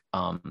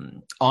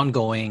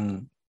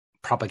ongoing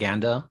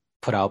propaganda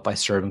put out by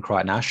Serb and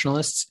Croat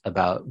nationalists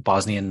about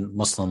Bosnian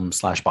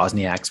Muslims /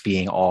 Bosniaks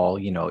being all,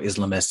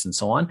 Islamists and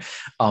so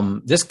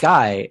on. This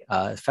guy,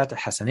 Fatah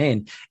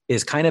Hassanein,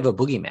 is kind of a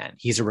boogeyman.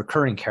 He's a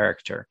recurring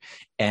character.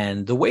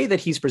 And the way that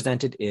he's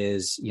presented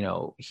is,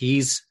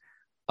 he's,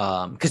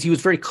 because he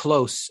was very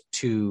close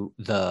to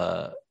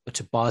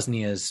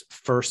Bosnia's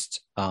first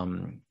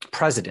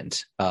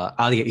president,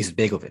 Alija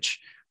Izetbegović,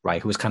 right,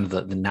 who was kind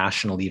of the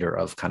national leader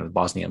of kind of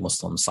Bosnian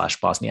Muslims /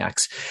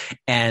 Bosniaks.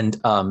 And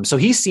so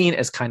he's seen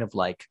as kind of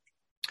like,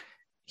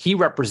 he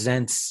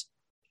represents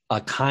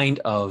a kind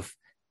of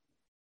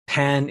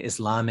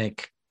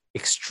pan-Islamic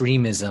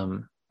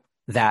extremism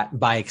that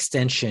by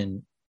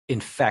extension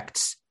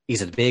infects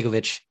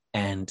Izetbegović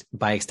and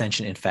by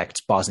extension infects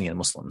Bosnian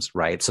Muslims,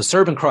 right? So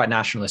Serb and Croat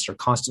nationalists are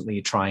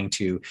constantly trying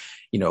to,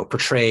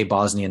 portray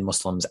Bosnian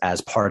Muslims as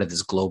part of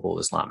this global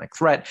Islamic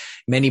threat.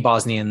 Many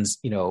Bosnians,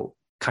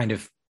 kind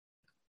of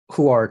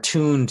who are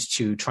tuned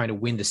to trying to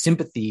win the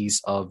sympathies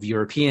of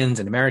Europeans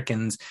and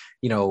Americans,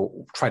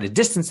 try to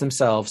distance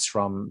themselves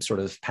from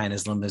sort of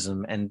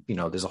pan-Islamism. And,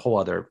 there's a whole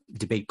other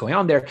debate going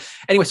on there.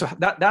 Anyway, so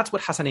that's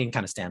what Hassanein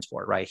kind of stands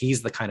for, right?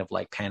 He's the kind of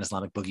like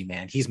pan-Islamic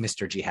boogeyman. He's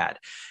Mr. Jihad.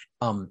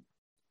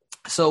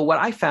 So what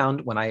I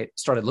found when I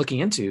started looking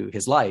into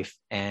his life,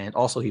 and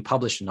also he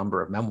published a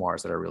number of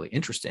memoirs that are really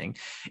interesting,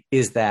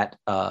 is that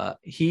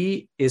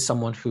he is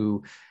someone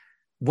who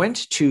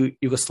went to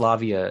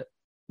Yugoslavia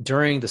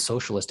during the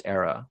socialist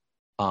era,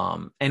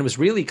 and was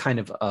really kind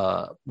of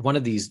one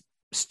of these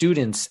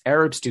students,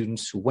 Arab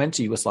students, who went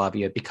to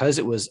Yugoslavia because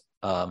it was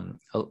a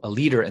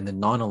leader in the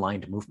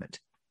non-aligned movement.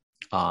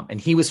 And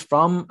he was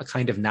from a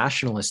kind of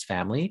nationalist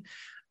family.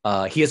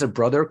 He has a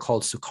brother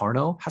called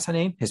Sukarno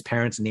Hassanein. His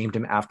parents named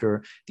him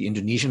after the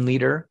Indonesian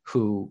leader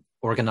who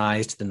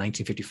organized the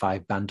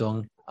 1955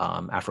 Bandung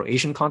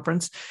Afro-Asian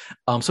Conference.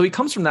 So he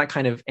comes from that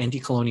kind of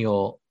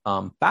anti-colonial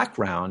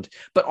background,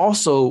 but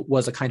also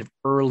was a kind of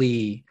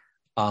early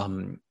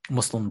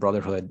Muslim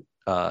Brotherhood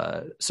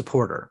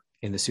supporter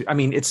in the. I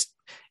mean, it's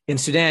in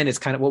Sudan. It's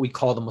kind of what we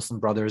call the Muslim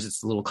Brothers.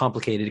 It's a little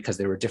complicated because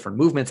there were different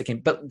movements that came.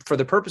 But for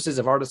the purposes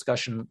of our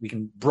discussion, we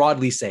can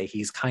broadly say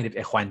he's kind of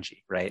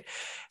Ikhwanji, right?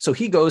 So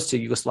he goes to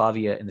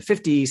Yugoslavia in the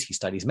 50s. He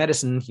studies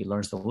medicine. He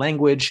learns the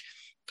language.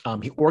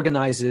 He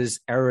organizes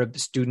Arab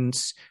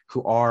students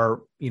who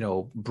are,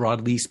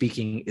 broadly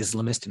speaking,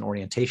 Islamist in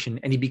orientation,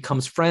 and he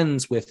becomes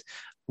friends with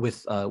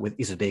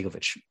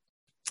Izetbegović,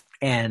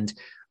 and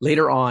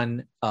later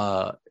on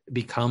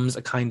becomes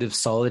a kind of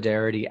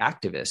solidarity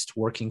activist,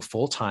 working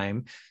full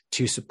time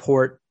to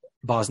support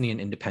Bosnian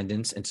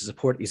independence and to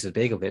support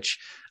Izetbegović,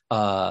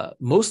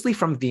 mostly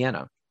from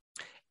Vienna.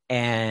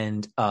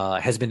 And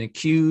has been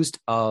accused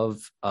of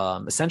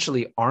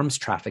essentially arms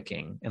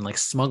trafficking and like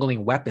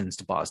smuggling weapons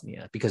to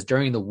Bosnia, because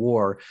during the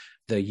war,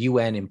 the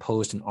UN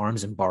imposed an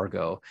arms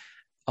embargo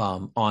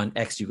on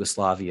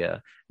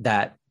ex-Yugoslavia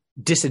that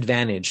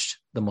disadvantaged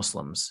the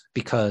Muslims,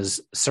 because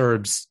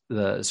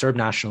the Serb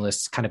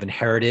nationalists kind of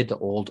inherited the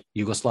old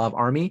Yugoslav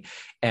army,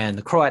 and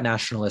the Croat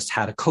nationalists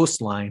had a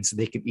coastline so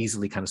they could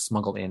easily kind of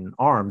smuggle in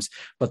arms.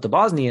 But the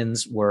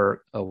Bosnians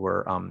were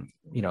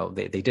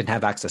they didn't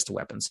have access to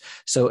weapons.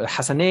 So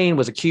Hassanein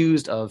was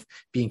accused of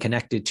being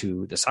connected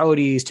to the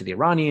Saudis, to the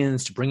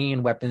Iranians, to bringing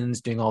in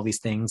weapons, doing all these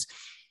things.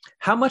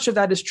 How much of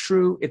that is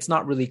true? It's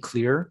not really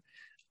clear.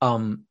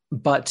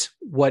 But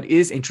what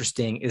is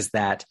interesting is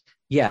that,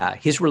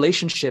 his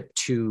relationship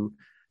to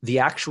the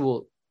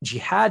actual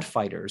jihad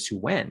fighters who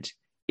went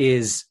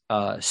is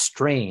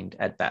strained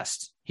at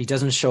best. He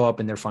doesn't show up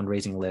in their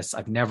fundraising lists.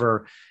 I've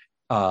never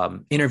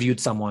interviewed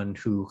someone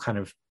who kind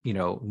of,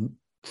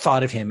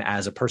 thought of him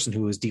as a person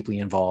who was deeply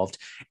involved.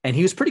 And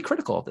he was pretty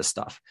critical of this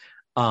stuff.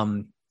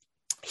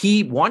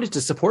 He wanted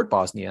to support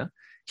Bosnia.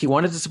 He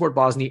wanted to support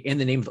Bosnia in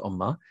the name of the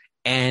Ummah.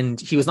 And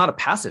he was not a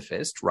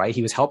pacifist, right?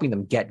 He was helping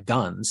them get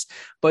guns.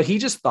 But he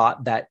just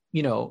thought that,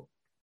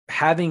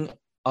 having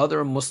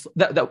other Muslims,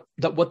 that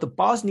what the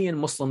Bosnian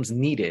Muslims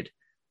needed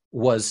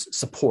was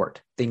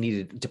support. They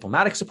needed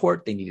diplomatic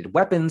support. They needed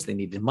weapons. They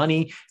needed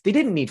money. They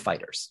didn't need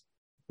fighters,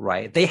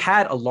 right? They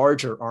had a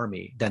larger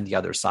army than the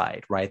other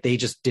side, right? They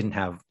just didn't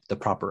have the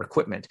proper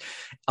equipment.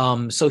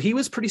 So he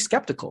was pretty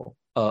skeptical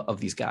of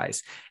these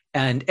guys.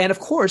 And of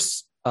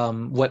course,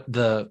 what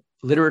the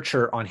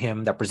literature on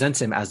him that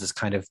presents him as this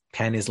kind of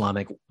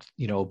pan-Islamic,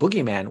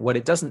 boogeyman, what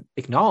it doesn't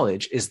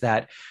acknowledge is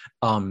that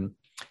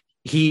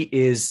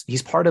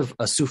he's part of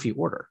a Sufi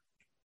order,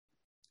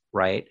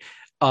 right?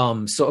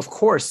 So of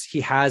course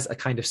he has a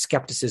kind of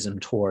skepticism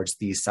towards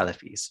these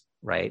Salafis,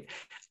 right?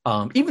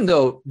 Even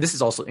though this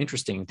is also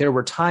interesting, there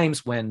were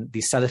times when the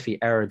Salafi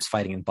Arabs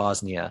fighting in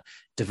Bosnia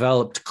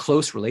developed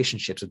close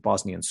relationships with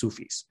Bosnian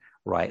Sufis,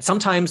 right?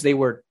 Sometimes they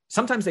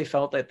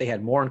felt that they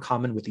had more in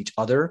common with each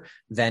other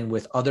than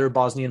with other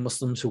Bosnian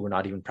Muslims who were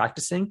not even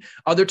practicing.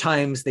 Other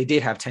times they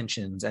did have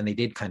tensions and they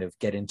did kind of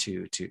get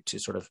into to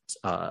sort of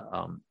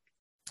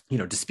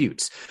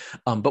disputes.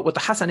 But what the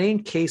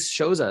Hassanein case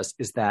shows us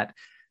is that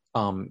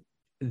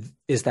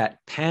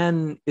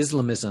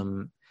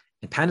pan-Islamism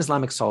and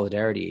pan-Islamic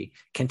solidarity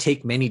can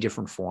take many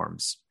different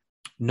forms,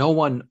 no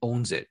one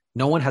owns it.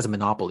 No one has a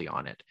monopoly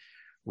on it,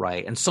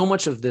 right? And so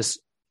much of this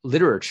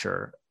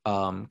literature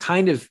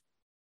kind of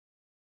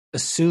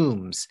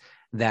assumes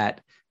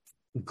that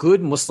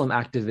good Muslim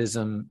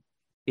activism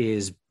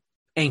is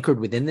anchored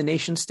within the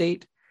nation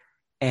state,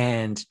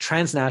 and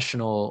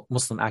transnational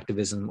Muslim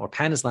activism or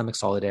pan-Islamic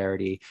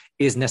solidarity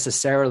is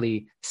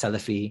necessarily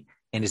Salafi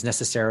and is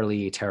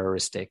necessarily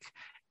terroristic.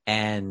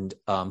 And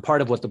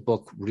part of what the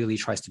book really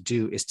tries to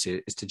do is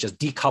to just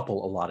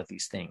decouple a lot of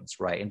these things,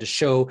 right? And to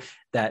show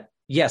that,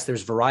 yes,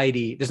 there's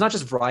variety. There's not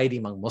just variety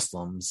among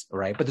Muslims,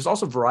 right? But there's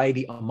also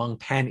variety among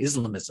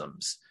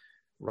pan-Islamisms,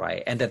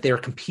 right? And that they're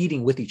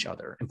competing with each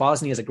other. And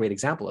Bosnia is a great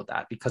example of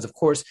that, because of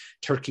course,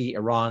 Turkey,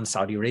 Iran,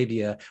 Saudi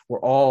Arabia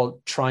were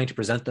all trying to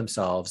present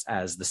themselves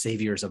as the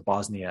saviors of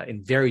Bosnia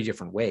in very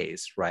different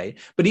ways, right?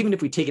 But even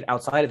if we take it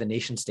outside of the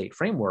nation state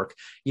framework,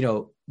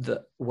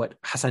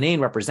 what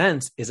Hassanain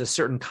represents is a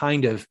certain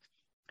kind of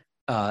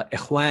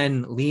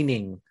Ikhwan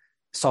leaning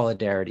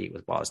solidarity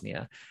with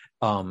Bosnia.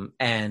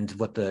 And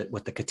what the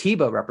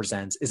Katiba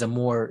represents is a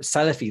more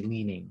Salafi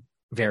leaning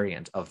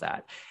variant of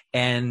that.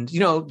 And,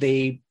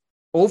 they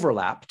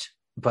overlapped,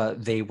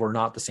 but they were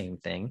not the same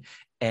thing.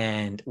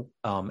 And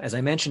as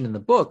I mentioned in the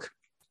book,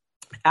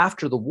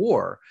 after the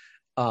war,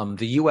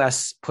 the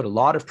U.S. put a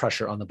lot of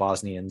pressure on the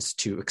Bosnians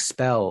to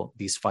expel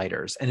these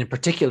fighters. And in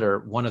particular,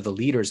 one of the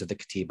leaders of the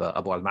Katiba,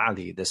 Abu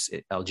al-Ma'ali, this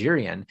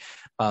Algerian,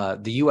 the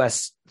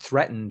U.S.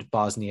 threatened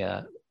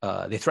Bosnia.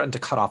 They threatened to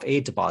cut off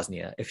aid to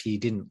Bosnia if he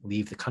didn't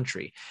leave the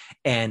country.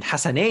 And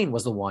Hassanain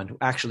was the one who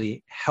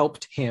actually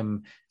helped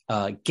him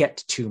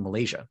get to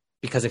Malaysia,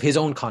 because of his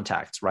own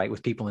contacts, right,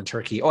 with people in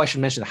Turkey. Oh, I should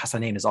mention that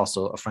Hassanain is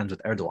also a friend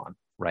with Erdogan,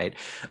 right?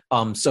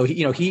 So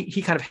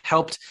he kind of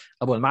helped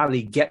Abu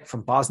al-Ma'ali get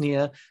from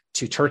Bosnia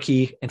to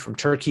Turkey and from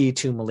Turkey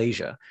to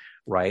Malaysia,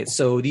 right?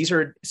 So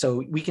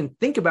we can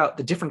think about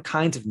the different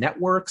kinds of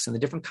networks and the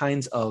different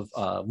kinds of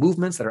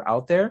movements that are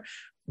out there,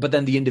 but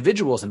then the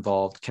individuals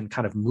involved can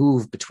kind of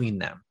move between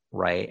them,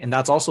 right? And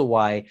that's also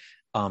why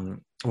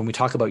when we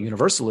talk about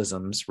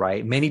universalisms,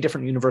 right, many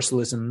different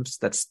universalisms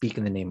that speak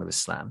in the name of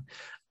Islam,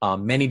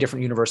 many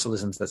different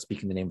universalisms that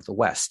speak in the name of the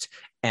West,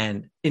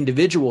 and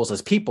individuals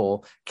as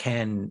people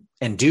can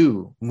and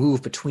do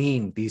move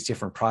between these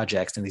different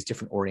projects and these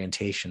different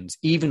orientations,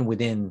 even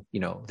within,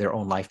 their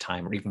own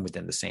lifetime or even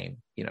within the same,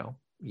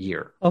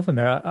 year.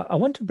 Ovamir, I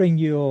want to bring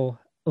your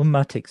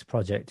Ummatics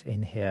project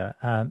in here.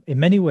 In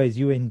many ways,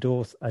 you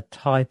endorse a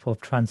type of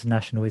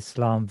transnational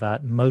Islam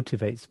that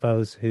motivates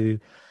those who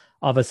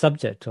are the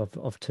subject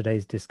of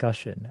today's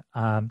discussion.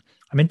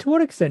 To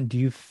what extent do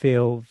you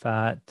feel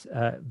that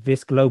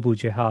this global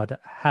jihad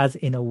has,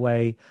 in a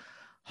way,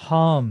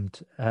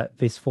 harmed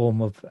this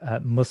form of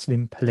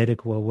Muslim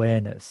political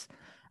awareness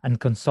and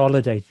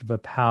consolidated the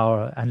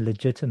power and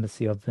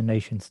legitimacy of the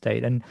nation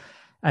state? And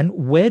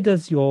where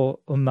does your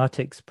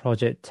Ummatics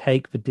project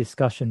take the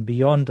discussion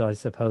beyond, I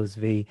suppose,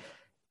 the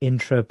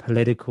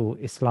intra-political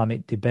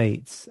Islamic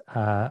debates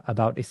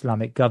about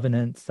Islamic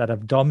governance that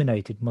have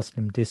dominated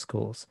Muslim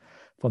discourse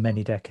for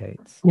many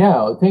decades?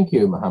 Yeah, thank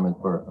you, Mohammed,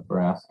 for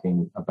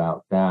asking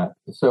about that.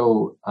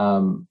 So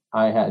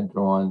I had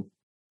drawn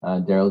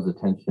Daryl's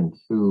attention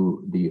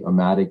to the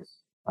Ummatics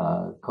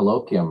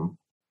Colloquium,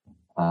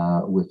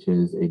 which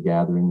is a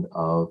gathering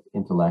of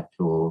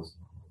intellectuals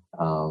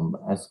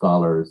as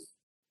scholars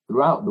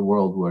throughout the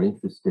world who are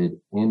interested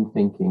in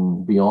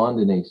thinking beyond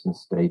the nation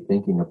state,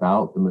 thinking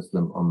about the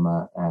Muslim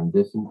Ummah. And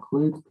this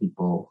includes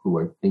people who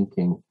are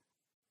thinking,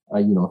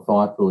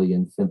 thoughtfully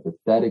and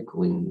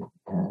sympathetically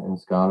in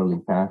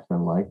scholarly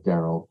fashion, like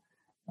Daryl.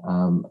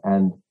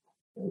 And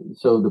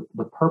so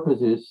the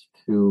purpose is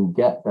to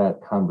get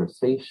that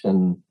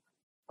conversation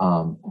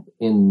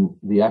in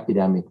the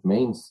academic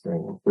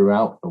mainstream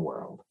throughout the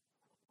world.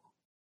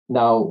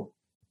 Now,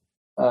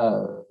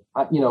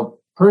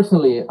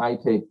 personally, I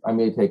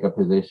may take a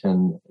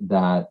position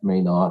that may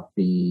not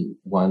be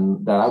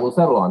one that I will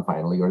settle on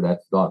finally, or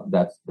that's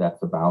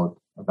about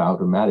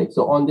Ummatics.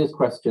 So on this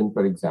question,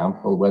 for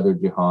example, whether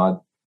jihad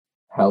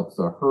helps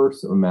or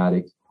hurts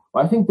Ummatics,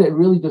 well, I think that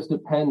really just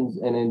depends.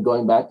 And then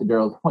going back to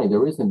Daryl's point,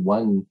 there isn't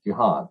one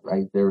jihad,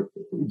 right?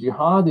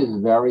 Jihad is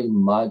very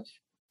much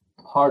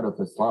part of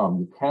Islam.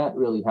 You can't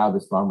really have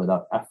Islam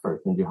without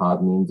effort, and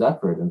jihad means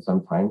effort, and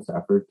sometimes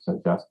effort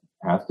just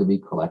has to be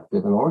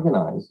collective and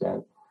organized,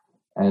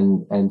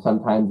 and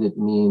sometimes it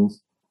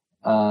means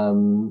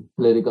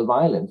political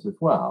violence as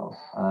well.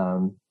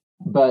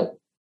 But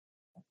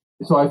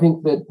so I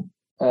think that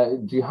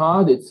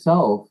jihad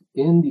itself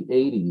in the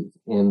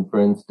 80s, for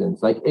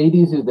instance, like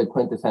 80s is the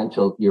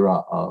quintessential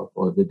era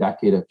or the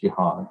decade of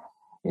jihad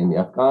in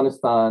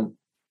Afghanistan.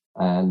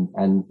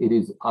 And it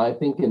is, I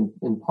think,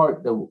 in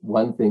part, the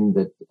one thing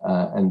that,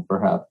 and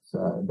perhaps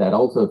that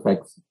also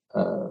affects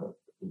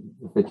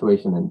the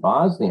situation in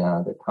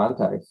Bosnia, the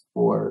context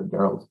for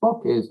Daryl's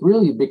book, is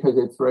really because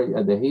it's right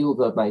at the heels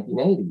of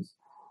 1980s.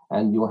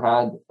 And you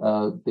had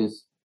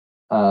this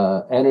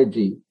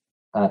energy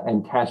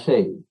and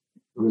cachet,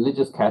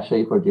 religious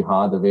cachet for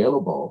jihad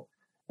available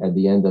at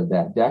the end of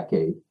that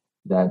decade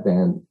that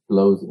then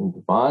flows into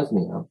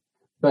Bosnia.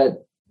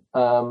 But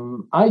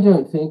I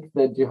don't think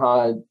that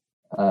jihad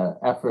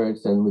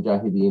efforts and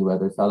mujahideen,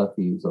 whether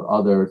Salafis or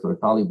others or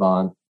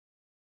Taliban,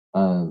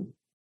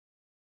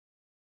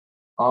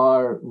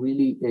 are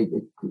really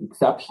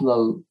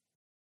exceptional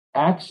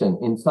action.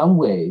 In some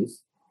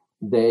ways,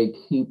 they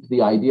keep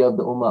the idea of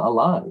the Ummah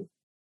alive.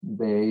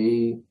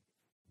 They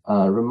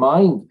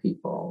remind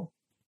people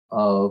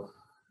of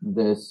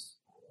this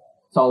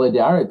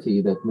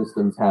solidarity that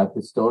Muslims have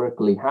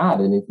historically had.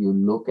 And if you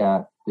look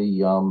at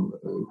the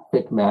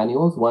fiqh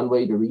manuals, one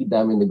way to read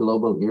them in the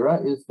global era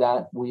is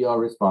that we are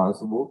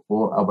responsible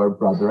for our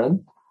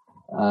brethren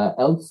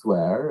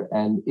elsewhere.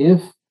 And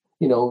if,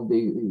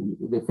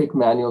 the fiqh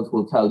manuals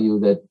will tell you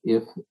that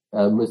if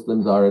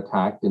Muslims are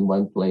attacked in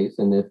one place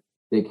and if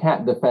they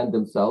can't defend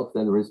themselves,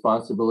 then the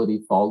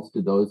responsibility falls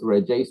to those who are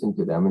adjacent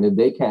to them. And if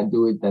they can't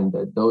do it, then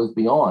those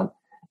beyond.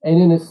 And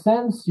in a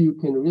sense, you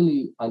can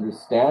really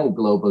understand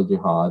global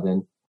jihad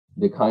and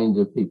the kinds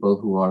of people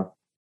who are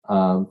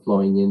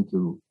flowing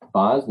into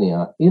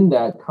Bosnia in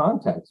that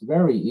context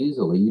very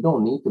easily. You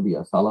don't need to be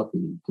a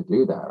Salafi to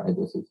do that, right?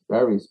 This is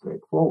very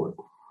straightforward.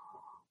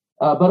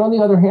 But on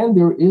the other hand,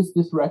 there is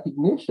this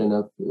recognition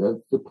of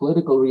the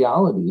political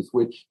realities,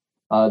 which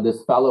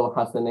this fellow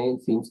Hassanein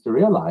seems to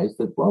realize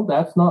that, well,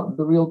 that's not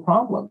the real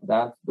problem.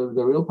 That's the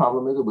real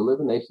problem is that we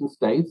live in nation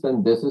states,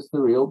 and this is the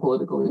real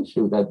political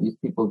issue, that these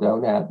people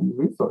don't have these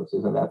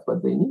resources, and that's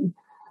what they need.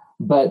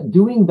 But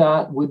doing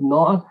that would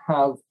not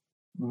have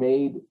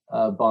made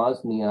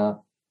Bosnia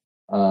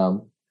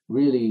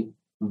really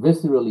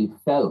viscerally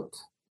felt,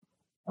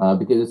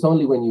 because it's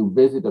only when you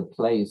visit a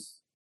place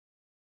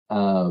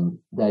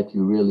that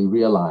you really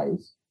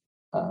realize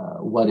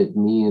what it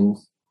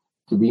means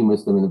to be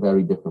Muslim in a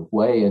very different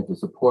way and to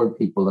support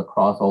people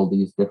across all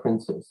these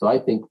differences. So I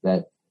think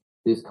that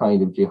this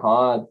kind of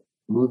jihad,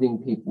 moving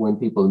people, when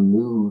people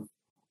move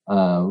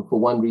for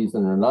one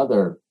reason or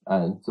another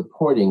and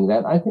supporting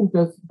that, I think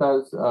does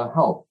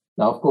help.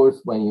 Now, of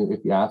course,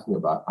 if you ask me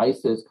about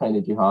ISIS kind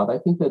of jihad, I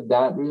think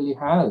that really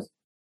has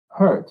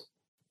hurt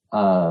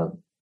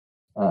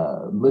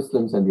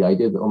Muslims and the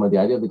idea of the Ummah, the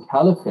idea of the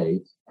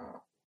caliphate.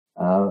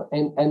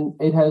 And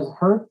it has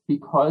hurt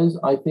because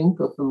I think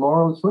of the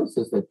moral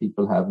choices that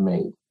people have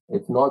made.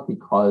 It's not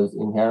because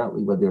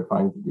inherently what they're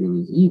trying to do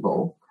is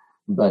evil,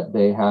 but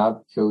they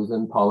have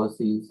chosen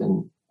policies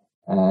and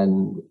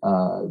to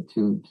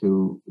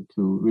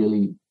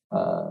really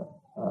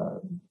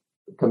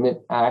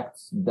commit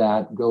acts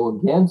that go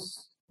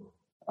against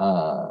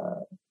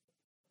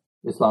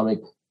Islamic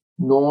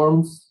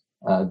norms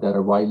that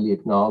are widely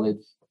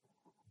acknowledged.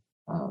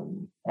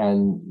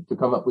 And to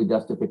come up with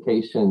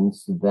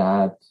justifications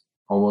that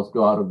almost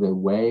go out of their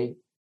way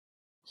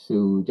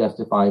to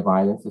justify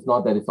violence. It's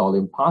not that it's all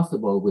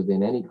impossible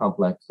within any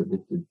complex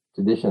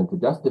tradition to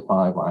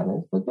justify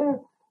violence, but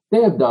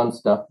they have done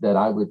stuff that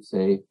I would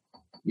say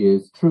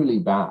is truly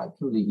bad,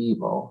 truly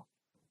evil,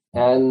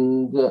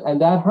 and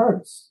that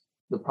hurts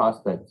the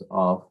prospects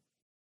of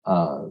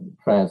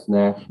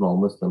transnational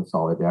Muslim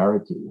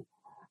solidarity.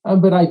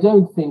 But I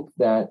don't think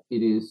that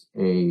it is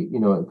a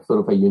sort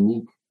of a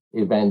unique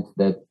event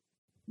that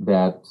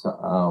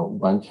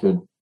one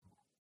should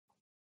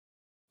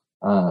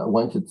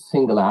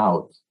single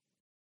out.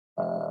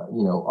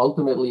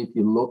 Ultimately, if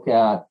you look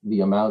at the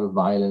amount of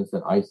violence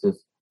that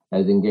ISIS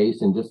has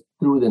engaged in just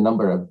through the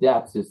number of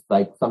deaths, it's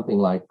like something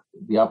like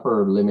the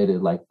upper limit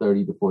is like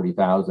 30 to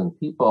 40,000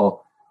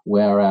 people,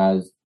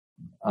 whereas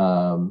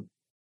the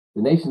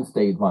nation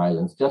state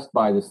violence, just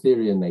by the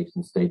Syrian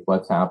nation state,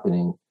 what's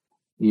happening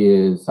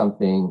is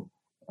something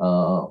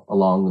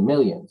along the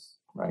millions.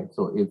 Right,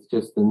 so it's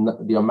just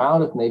the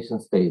amount of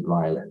nation-state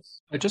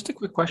violence. Just a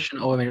quick question,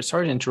 Omar.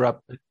 Sorry to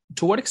interrupt.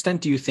 To what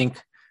extent do you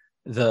think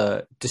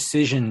the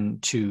decision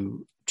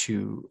to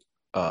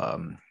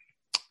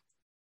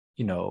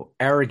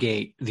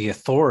arrogate the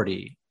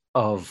authority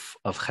of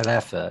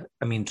Khalifa?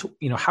 I mean,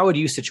 how would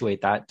you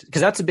situate that?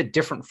 Because that's a bit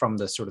different from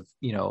the sort of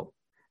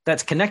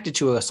that's connected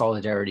to a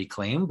solidarity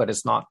claim, but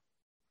it's not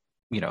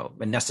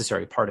a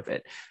necessary part of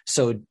it.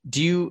 So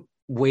do you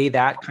weigh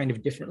that kind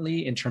of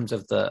differently in terms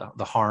of the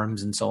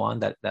harms and so on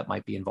that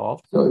might be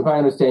involved? So if I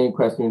understand your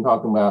question, you're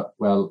talking about,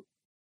 well,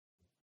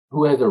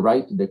 who has a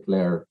right to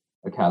declare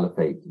a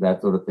caliphate,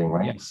 that sort of thing,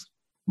 right? Yes.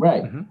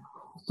 Right. Mm-hmm.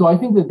 So I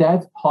think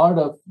that's part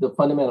of the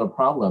fundamental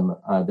problem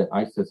that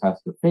ISIS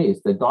has to face,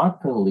 that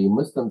doctrinally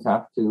Muslims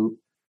have to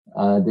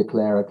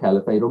declare a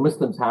caliphate, or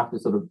Muslims have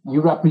to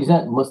you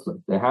represent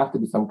Muslims. There has to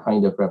be some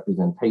kind of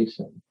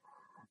representation.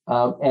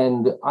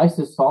 And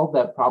ISIS solved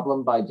that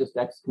problem by just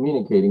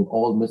excommunicating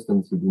all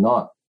Muslims who do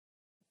not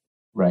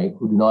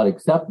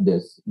accept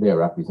their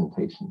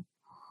representation.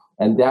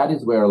 And that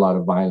is where a lot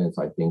of violence,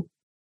 I think,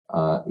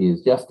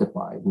 is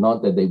justified.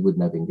 Not that they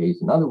wouldn't have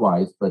engaged in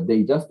otherwise, but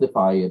they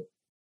justify it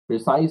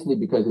precisely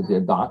because it's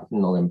their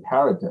doctrinal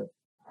imperative.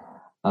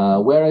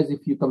 Whereas if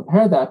you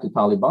compare that to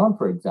Taliban,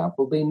 for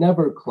example, they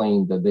never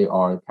claim that they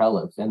are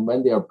caliphs. And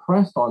when they are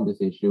pressed on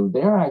this issue,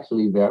 they're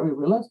actually very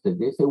realistic.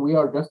 They say, we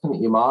are just an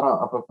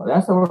imara,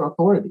 that's our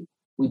authority.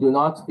 We do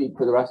not speak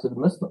for the rest of the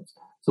Muslims.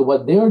 So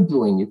what they're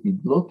doing, if you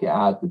look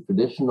at the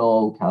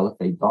traditional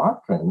caliphate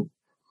doctrine,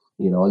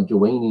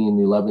 Al-Juwayni in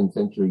the 11th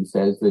century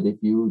says that if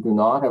you do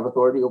not have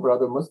authority over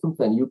other Muslims,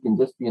 then you can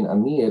just be an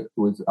Amir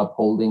who is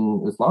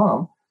upholding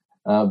Islam,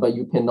 but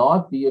you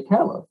cannot be a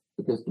caliph,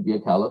 because to be a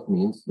caliph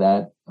means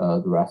that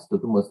the rest of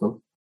the Muslims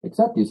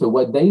accept you. So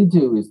what they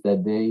do is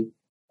that they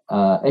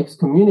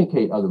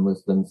excommunicate other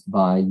Muslims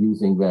by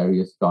using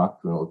various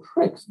doctrinal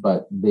tricks,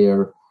 but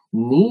their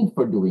need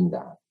for doing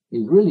that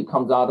really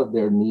comes out of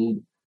their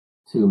need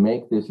to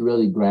make this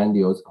really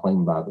grandiose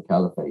claim about the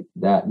caliphate.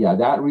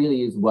 That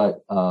really is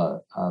what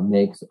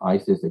makes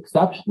ISIS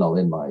exceptional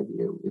in my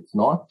view. It's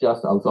not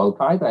just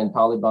Al-Qaeda and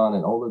Taliban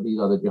and all of these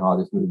other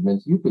jihadist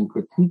movements. You can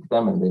critique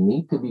them and they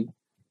need to be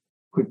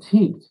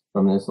critiqued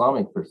from an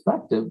Islamic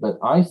perspective, but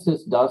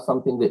ISIS does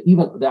something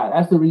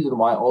that's the reason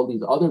why all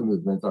these other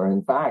movements are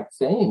in fact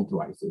saying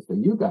to ISIS that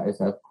you guys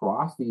have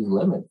crossed these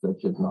limits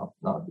that should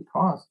not be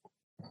crossed.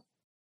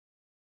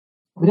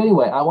 But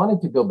anyway, I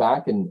wanted to go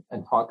back and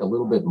talk a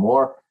little bit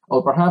more,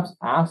 or perhaps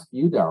ask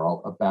you,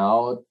 Daryl,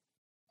 about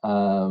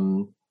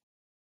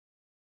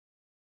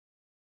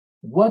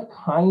what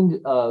kind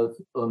of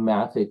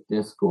ummatic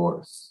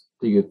discourse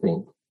do you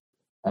think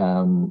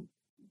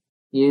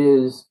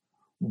is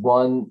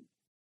one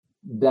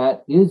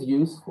that is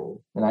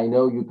useful? And I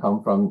know you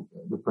come from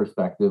the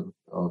perspective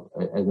of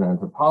as an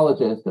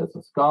anthropologist, as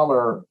a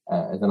scholar,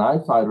 as an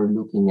outsider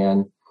looking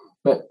in,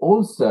 but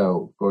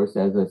also, of course,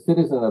 as a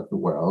citizen of the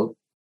world,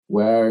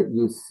 where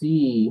you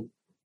see,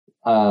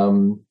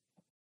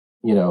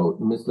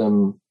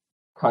 Muslim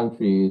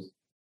countries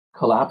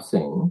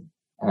collapsing,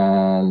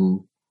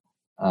 and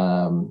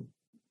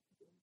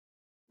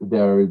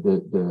they're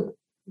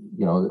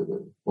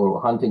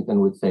or Huntington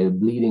would say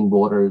bleeding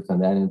borders,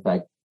 and then in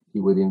fact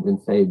he would even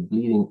say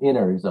bleeding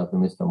inners of the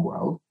Muslim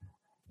world,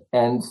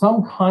 and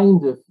some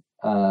kind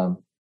of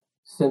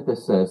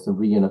synthesis and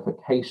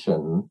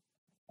reunification.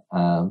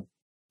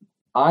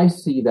 I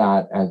see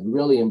that as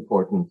really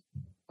important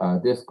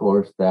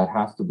discourse that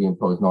has to be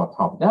imposed not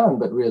top down,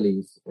 but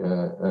really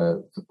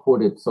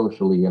supported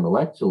socially,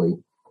 intellectually.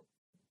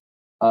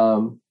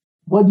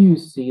 What do you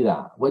see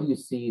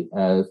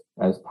as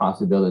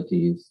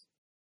possibilities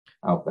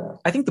out there?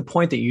 I think the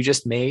point that you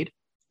just made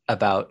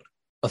about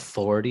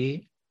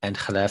authority and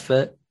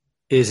Khilafat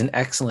is an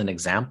excellent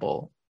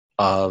example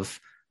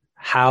of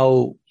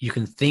how you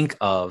can think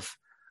of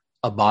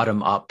a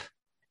bottom-up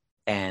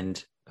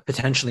and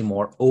potentially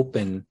more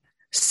open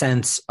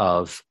sense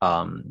of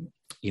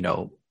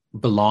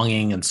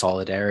belonging and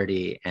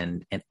solidarity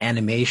and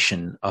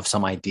animation of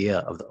some idea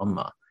of the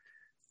ummah,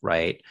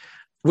 right?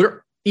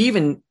 We're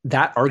even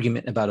that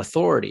argument about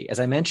authority, as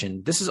I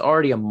mentioned, this is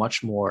already a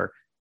much more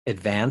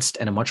advanced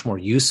and a much more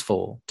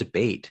useful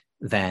debate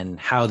than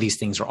how these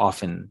things are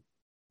often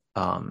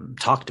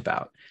talked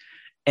about.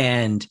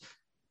 And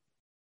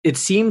it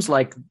seems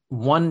like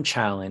one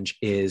challenge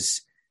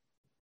is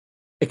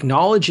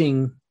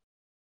acknowledging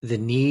the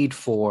need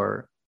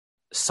for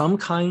some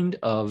kind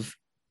of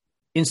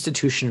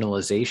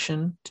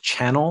institutionalization to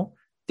channel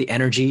the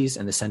energies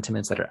and the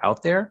sentiments that are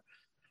out there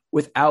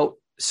without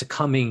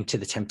succumbing to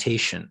the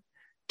temptation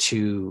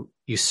to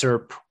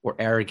usurp or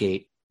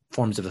arrogate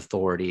forms of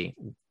authority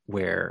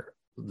where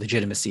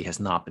legitimacy has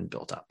not been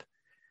built up,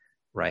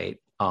 right?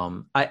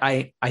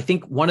 I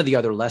think one of the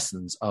other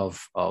lessons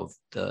of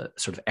the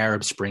sort of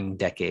Arab Spring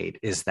decade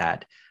is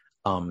that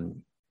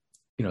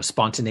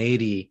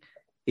spontaneity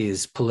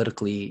is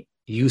politically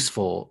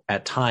useful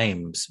at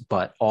times,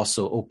 but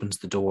also opens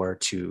the door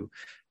to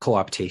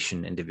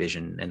co-optation and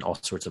division and all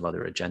sorts of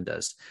other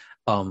agendas.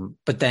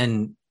 But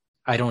then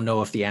I don't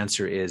know if the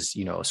answer is,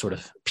 sort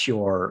of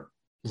pure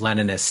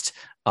Leninist,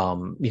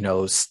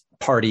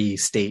 party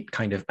state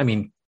kind of, I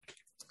mean,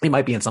 it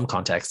might be in some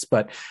contexts,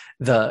 but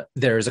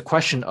there's a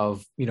question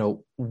of,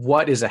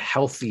 what is a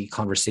healthy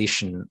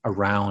conversation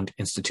around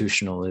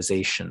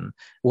institutionalization?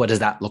 What does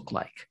that look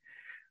like?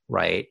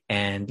 Right.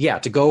 And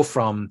to go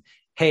from,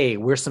 hey,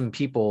 we're some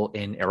people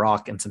in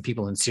Iraq and some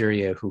people in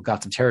Syria who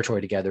got some territory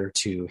together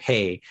to,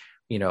 hey,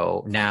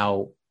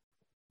 now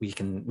we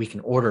can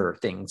order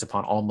things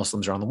upon all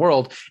Muslims around the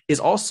world is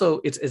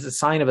also, it's a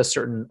sign of a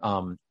certain,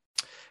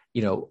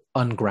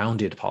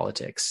 ungrounded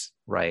politics,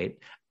 right?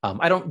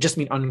 I don't just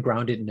mean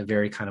ungrounded in a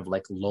very kind of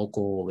like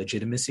local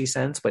legitimacy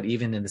sense, but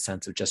even in the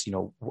sense of just,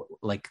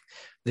 like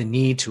the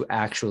need to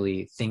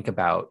actually think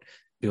about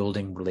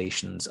building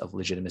relations of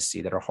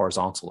legitimacy that are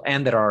horizontal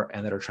and that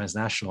are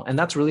transnational. And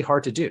that's really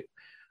hard to do,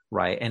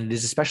 right? And it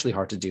is especially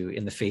hard to do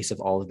in the face of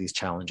all of these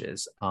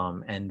challenges.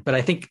 But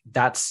I think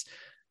that's,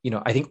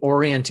 I think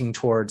orienting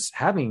towards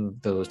having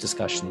those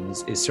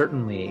discussions is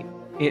certainly,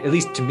 at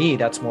least to me,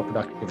 that's more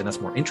productive and that's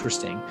more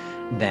interesting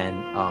than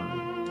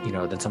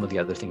some of the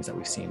other things that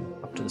we've seen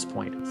up to this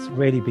point. It's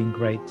really been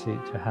great to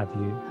have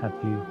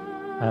you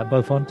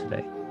both on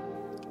today.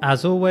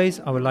 As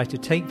always, I would like to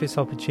take this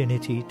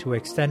opportunity to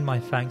extend my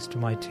thanks to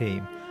my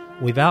team,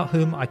 without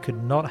whom I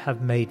could not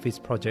have made this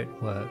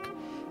project work.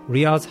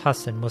 Riaz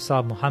Hassan,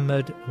 Musab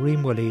Muhammad,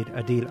 Reem Walid,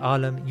 Adil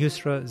Alam,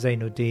 Yusra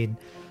Zainuddin,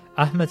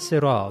 Ahmed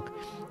Sirag,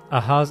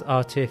 Ahaz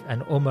Atif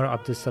and Umar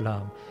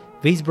Abdusalam.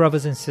 These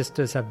brothers and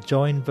sisters have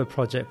joined the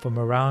project from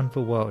around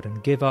the world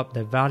and give up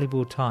their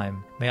valuable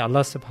time. May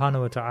Allah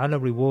subhanahu wa ta'ala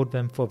reward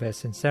them for their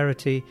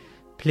sincerity.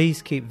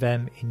 Please keep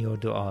them in your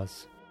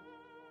du'as.